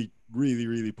really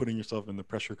putting yourself in the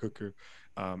pressure cooker,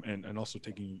 and also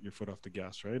taking your foot off the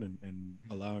gas, right, and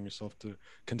allowing yourself to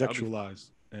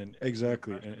contextualize and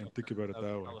and think about it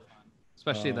that way.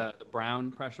 Especially the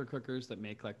brown pressure cookers that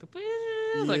make like the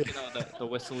like, you know, the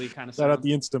whistly kind of Shout out sound.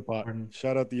 the Instant Pot.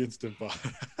 Shout out the Instant Pot.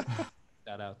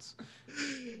 Shout outs.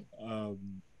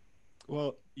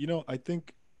 Well, you know, I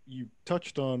think you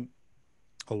touched on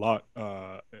a lot,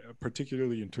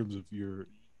 particularly in terms of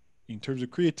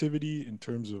creativity, in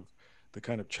terms of the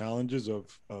kind of challenges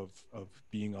of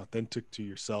being authentic to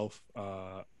yourself,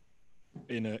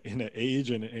 in an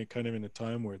age and kind of in a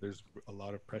time where there's a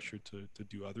lot of pressure to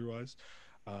do otherwise.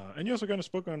 And you also kind of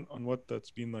spoke on what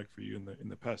that's been like for you in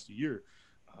the past year,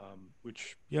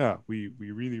 which we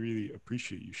really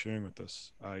appreciate you sharing with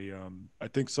us. I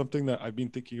think something that I've been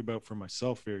thinking about for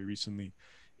myself very recently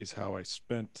is how I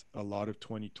spent a lot of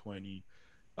 2020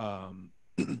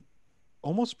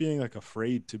 almost being like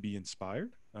afraid to be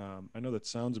inspired. I know that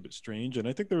sounds a bit strange, and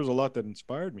I think there was a lot that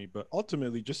inspired me, but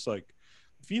ultimately just like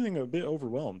feeling a bit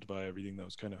overwhelmed by everything that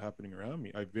was kind of happening around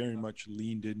me. I very much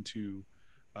leaned into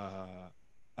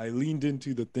I leaned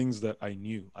into the things that I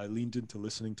knew. I leaned into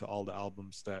listening to all the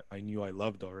albums that I knew I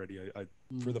loved already. I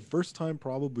for the first time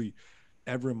probably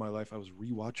ever in my life, I was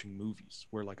rewatching movies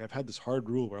where like I've had this hard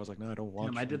rule where I was like, no, I don't watch.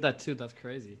 Damn, I did that too. That's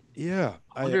crazy. Yeah,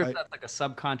 I wonder if that's like a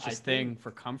subconscious thing for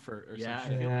comfort or yeah,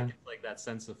 something. I feel like it's like that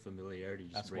sense of familiarity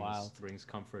just That's wild. brings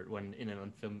comfort when in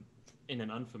an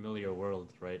unfamiliar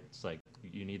world, right? It's like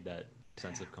you need that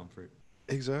sense of comfort.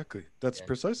 Exactly. That's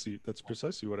precisely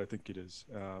what I think it is.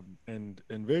 And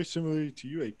very similarly to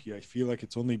you, AP, I feel like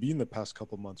it's only been the past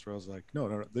couple months where I was like,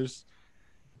 no, there's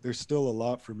still a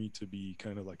lot for me to be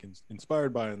kind of like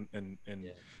inspired by, and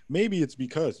maybe it's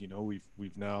because, you know,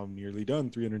 we've now nearly done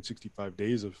 365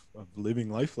 days of living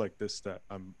life like this, that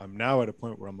I'm now at a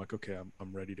point where I'm like, okay,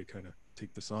 I'm ready to kind of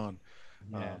take this on.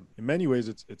 In many ways,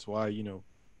 it's why, you know,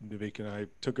 Nivek and I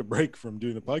took a break from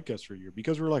doing the podcast for a year,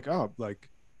 because we're like,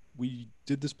 we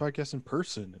did this podcast in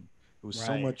person, and it was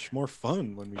so much more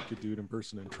fun when we could do it in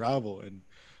person and travel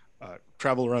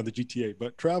around the GTA,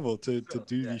 but travel to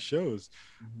do these shows.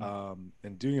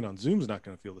 And doing it on Zoom is not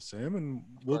going to feel the same, and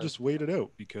we'll just wait it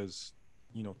out, because,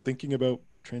 you know, thinking about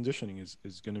transitioning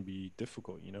is going to be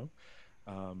difficult, you know.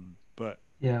 But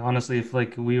yeah, honestly, if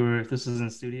this was in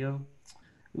studio,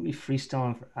 we'd be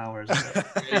freestyling for hours.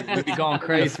 We'd be going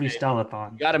crazy.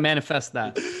 Freestyle-a-thon. You got to manifest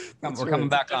that. We're coming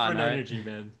back on. Different energy,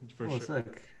 man. For Oh, sure.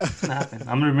 sick. It's gonna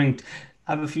happen.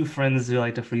 I have a few friends who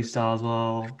like to freestyle as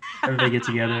well. Everybody get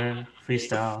together,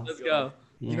 freestyle. Let's go.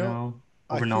 You know,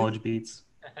 I over feel- knowledge beats.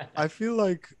 I feel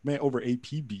like, man, over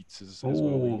AP beats is what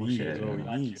we need. Shit. Is what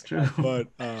we need. It's true. But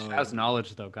That's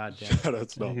knowledge, though. God damn. shout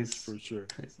outs knowledge Jeez. for sure.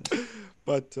 Crazy.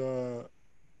 But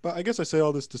I guess I say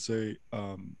all this to say,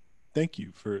 thank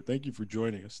you for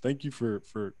joining us. Thank you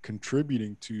for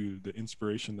contributing to the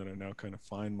inspiration that I now kind of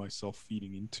find myself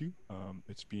feeding into.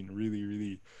 It's been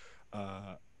really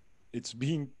it's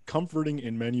been comforting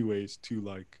in many ways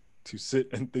to sit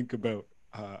and think about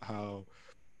how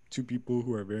two people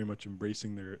who are very much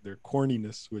embracing their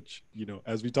corniness, which, you know,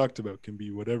 as we talked about, can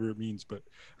be whatever it means, but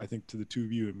I think to the two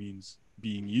of you it means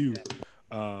being you.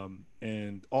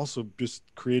 And also just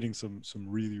creating some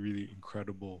really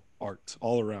incredible art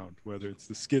all around, whether it's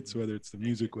the skits, whether it's the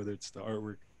music, whether it's the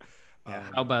artwork.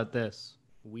 How about this?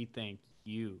 We thank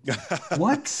you.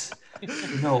 What?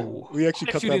 No. We actually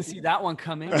Bet cut you didn't that. see that one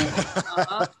coming.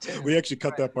 We actually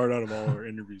cut that part out of all our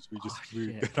interviews. We just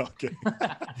shit. okay.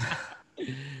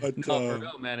 But No, for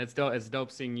real, man. It's dope. It's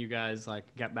dope seeing you guys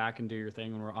like get back and do your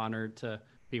thing, and we're honored to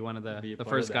be one of Be a the part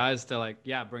first of that. guys to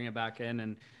bring it back in.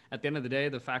 And at the end of the day,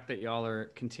 the fact that y'all are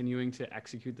continuing to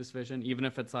execute this vision, even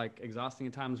if it's like exhausting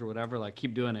at times or whatever, like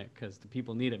keep doing it, because the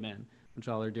people need it, man. What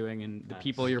y'all are doing, and the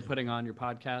people you're putting on your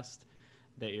podcast,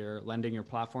 that you're lending your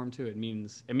platform to, it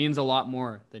means a lot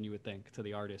more than you would think to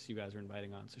the artists you guys are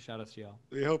inviting on. So shout out to y'all.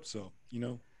 we hope so. You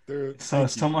know, they're So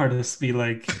some artists be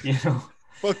like, you know,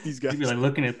 fuck these guys. they'd be like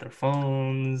looking at their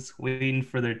phones, waiting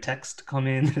for their text to come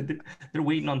in. They're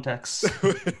waiting on text.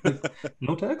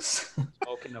 No text?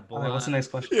 Smoking a All right, what's the blunt. next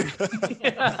question?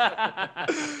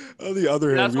 On the other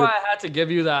hand, That's why I had to give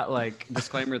you that like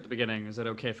disclaimer at the beginning. Is it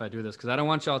okay if I do this? Because I don't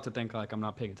want y'all to think like I'm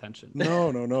not paying attention. no.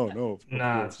 Of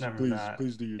Nah, course. it's never please, that.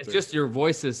 please do your It's thing. just your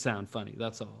voices sound funny.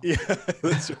 That's all. Yeah,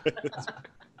 that's right. That's right.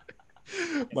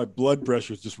 My blood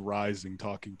pressure is just rising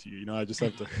talking to you. You know, I just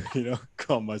have to, you know,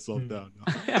 calm myself down.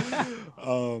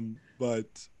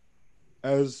 But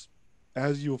as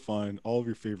you'll find all of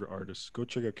your favorite artists, go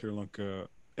check out Karolinka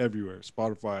everywhere.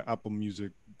 Spotify, Apple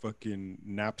Music, fucking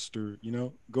Napster. You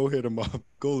know, go hit them up.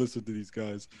 Go listen to these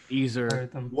guys. Easer.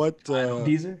 Alright, then. What?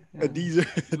 Deezer? Yeah.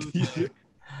 Deezer.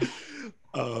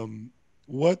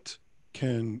 What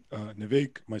can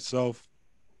Nivek, myself,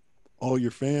 all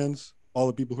your fans, all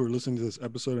the people who are listening to this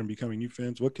episode and becoming new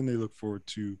fans, what can they look forward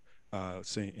to,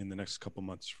 say, in the next couple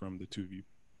months from the two of you?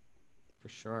 For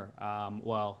sure.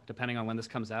 Well, depending on when this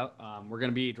comes out, we're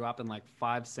gonna be dropping like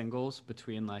 5 singles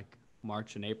between like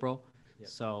March and April.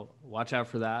 So watch out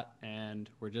for that. And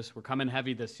we're coming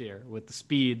heavy this year with the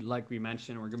speed, like we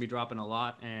mentioned. We're gonna be dropping a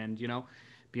lot, and you know,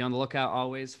 be on the lookout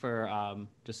always for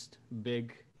just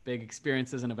big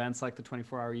experiences and events like the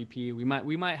 24-hour EP. We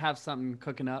might have something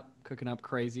cooking up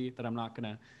crazy that I'm not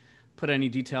gonna put any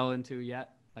detail into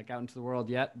yet, like out into the world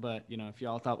yet. But you know, if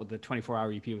y'all thought the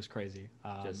 24-hour EP was crazy,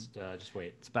 Just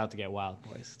wait. it's about to get wild,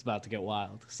 boys. It's about to get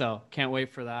wild. So can't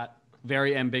wait for that.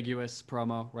 Very ambiguous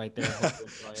promo right there. Hope you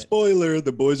enjoy it. Spoiler: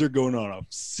 the boys are going on a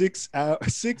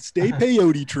 6-day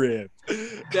peyote trip.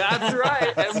 That's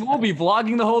right. And we'll be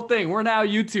vlogging the whole thing. We're now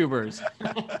YouTubers.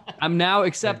 I'm now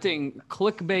accepting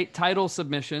clickbait title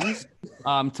submissions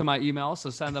to my email,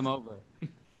 so send them over.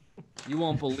 You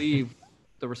won't believe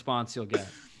the response you'll get.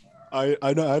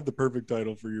 I know I have the perfect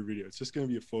title for your video. It's just gonna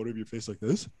be a photo of your face like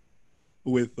this,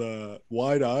 with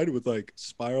wide-eyed, with like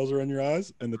spirals around your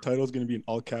eyes, and the title is gonna be in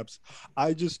all caps.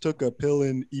 I just took a pill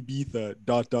in Ibiza. ...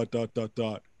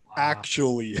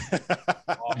 Actually.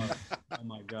 Oh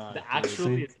my god. The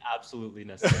actually is absolutely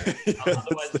necessary.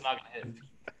 Otherwise, it's not gonna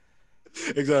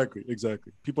hit. Exactly.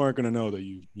 People aren't gonna know that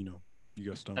you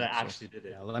got stomach. That I actually did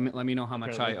it. Yeah, let me know how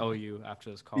much I owe you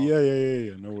after this call.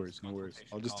 Yeah. No worries.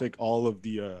 I'll just take all of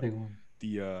the Big one.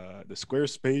 the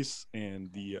Squarespace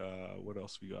and the what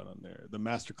else we got on there? The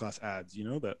masterclass ads,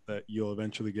 that you'll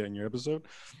eventually get in your episode.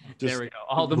 There we go.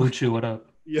 All the Gucci, what up?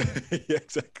 Yeah,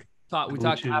 exactly. we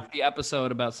talked half the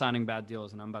episode about signing bad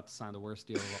deals, and I'm about to sign the worst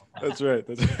deal of all. That's right.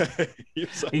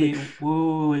 Hey,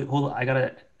 wait, hold on. I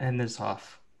gotta end this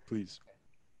off. Please.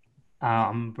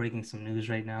 I'm breaking some news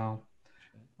right now.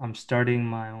 I'm starting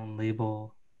my own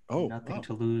label. Oh, Nothing wow.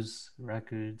 to Lose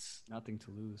Records. Nothing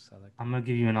to lose. I like that. I'm gonna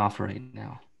give you an offer right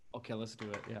now. Okay, let's do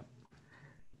it. Yeah.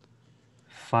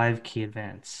 5K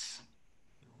advance.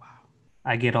 Wow.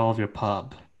 I get all of your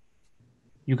pub.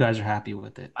 You guys are happy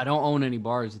with it. I don't own any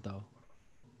bars though.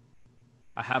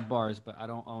 I have bars, but I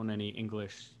don't own any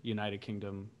English United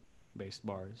Kingdom based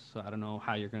bars. So I don't know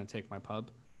how you're gonna take my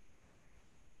pub.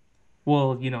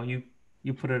 Well,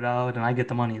 you put it out and I get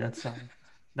the money. That's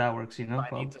that works, I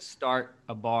pub. need to start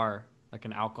a bar, like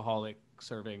an alcoholic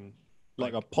serving.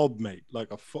 Like a pub, mate. Like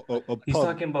a He's pub.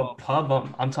 talking about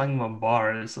pub. I'm talking about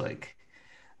bars. Like,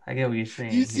 I get what you're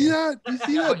saying. You see here. that? You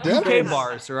see that UK depth?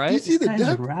 bars, You right? see the This guy's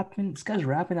depth? rapping. This guy's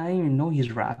rapping. I didn't even know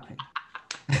he's rapping.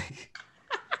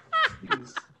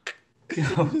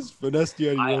 Yo, Just finessed you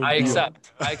out of your own I deal.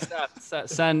 accept.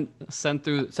 Send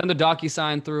the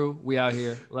DocuSign through. We out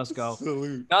here. Let's go.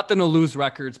 Salute. Nothing to lose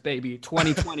records, baby.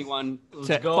 2021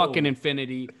 to go. fucking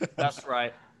infinity. That's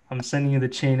right. I'm sending you the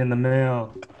chain in the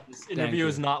mail. This interview you.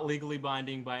 is not legally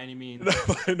binding by any means.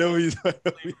 I know he's.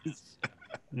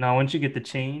 Now, once you get the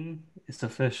chain, it's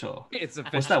official. It's What's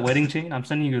official. that wedding chain? I'm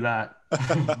sending you that.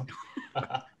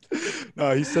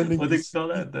 No, he's sending. What do they call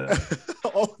that?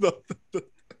 Oh,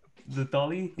 The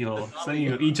dolly? Yo, sending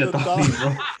you each a The dolly,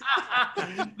 dolly.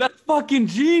 bro. That's fucking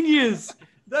genius.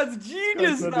 That's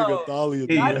genius, sending a though. dolly.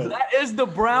 Hey, That is the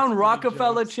brown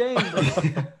Rockefeller chain.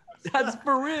 Bro. That's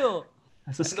for real.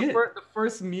 That's a And skit. the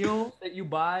first meal that you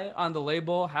buy on the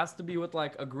label has to be with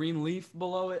like a green leaf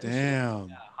below it. Damn,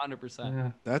 Yeah, 100%.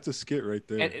 Yeah. that's a skit right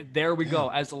there. And there we go.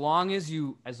 As long as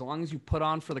you put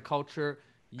on for the culture,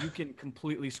 you can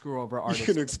completely screw over You artists.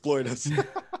 can exploit us. You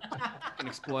can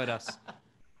exploit us.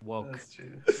 Woke. That's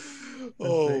true.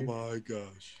 Oh big. my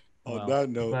gosh. On Well, that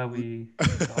note, Glad we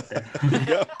got there.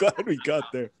 yeah, I'm glad we got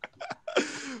there.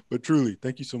 But truly,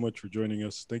 thank you so much for joining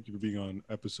us. Thank you for being on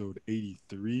episode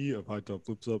 83 of High Top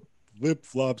Flip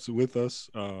Flops with us.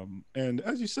 And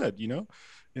as you said,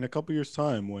 in a couple years'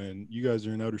 time, when you guys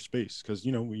are in outer space, because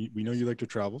we know you like to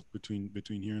travel between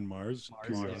here and Mars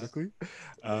periodically.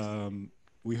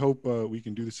 We hope we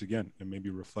can do this again and maybe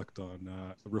reflect on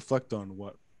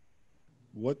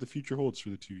what the future holds for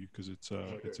the two of you, because it's Would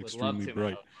love extremely to,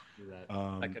 bright. do that.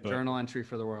 Like a But- journal entry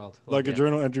for the world. like a Yeah.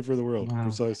 journal entry for the world, Wow.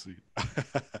 precisely.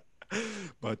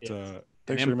 But Yes.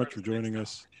 thanks An very much for in-person joining next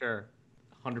us. time, Sure.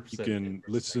 100%. You can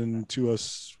listen to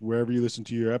us wherever you listen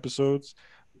to your episodes.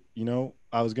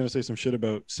 I was gonna say some shit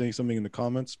about saying something in the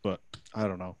comments, but I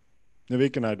don't know.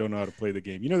 Navik and I don't know how to play the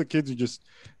game. The kids who just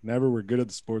never were good at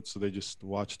the sports, so they just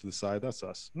watch to the side. That's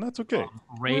us, and that's okay.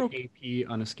 Rate okay. AP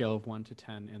on a scale of 1 to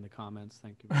 10 in the comments.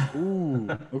 Thank you. Ooh,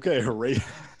 okay, rate.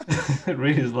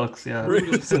 Read his looks, yeah.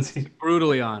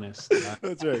 Brutally honest.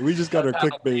 That's right. We just got our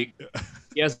clickbait.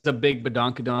 He has a big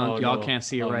badonkadonk. Oh, Y'all no. can't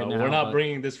see it Oh, right no. now. We're not but-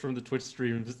 bringing this from the Twitch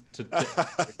stream to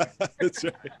That's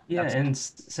right. Yeah, and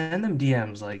send them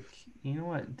DMs. Like, you know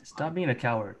what? Stop being a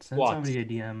coward. Send What? somebody a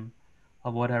DM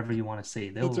of whatever you want to say.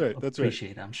 They'll That's right, that's right.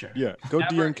 appreciate it, I'm sure. Yeah, go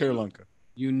Never- DM Karolanka.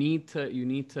 You need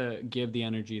to give the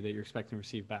energy that you're expecting to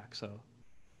receive back. So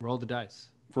roll the dice.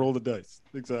 Roll the dice.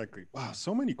 Exactly. Wow,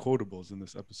 so many quotables in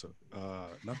this episode.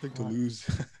 Nothing to lose.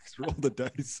 Roll the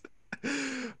dice.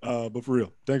 But for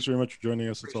real, thanks very much for joining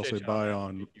us. Let's all say Appreciate y'all, bye man.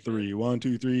 on Thank you, 3. 1,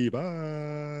 2, 3.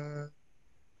 Bye.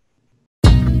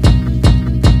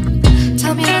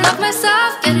 Tell me to love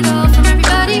myself, get it all from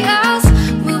everybody else.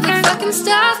 Move the fucking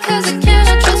stuff, cause I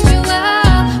cannot trust you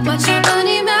well. Watch your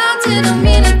money melt, it don't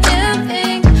mean a damn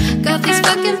thing. Got these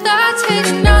fucking thoughts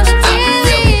waiting on the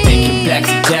Really thinking daily.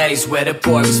 back to days where the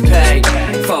boy was paid.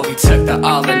 Before we took the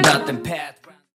all or nothing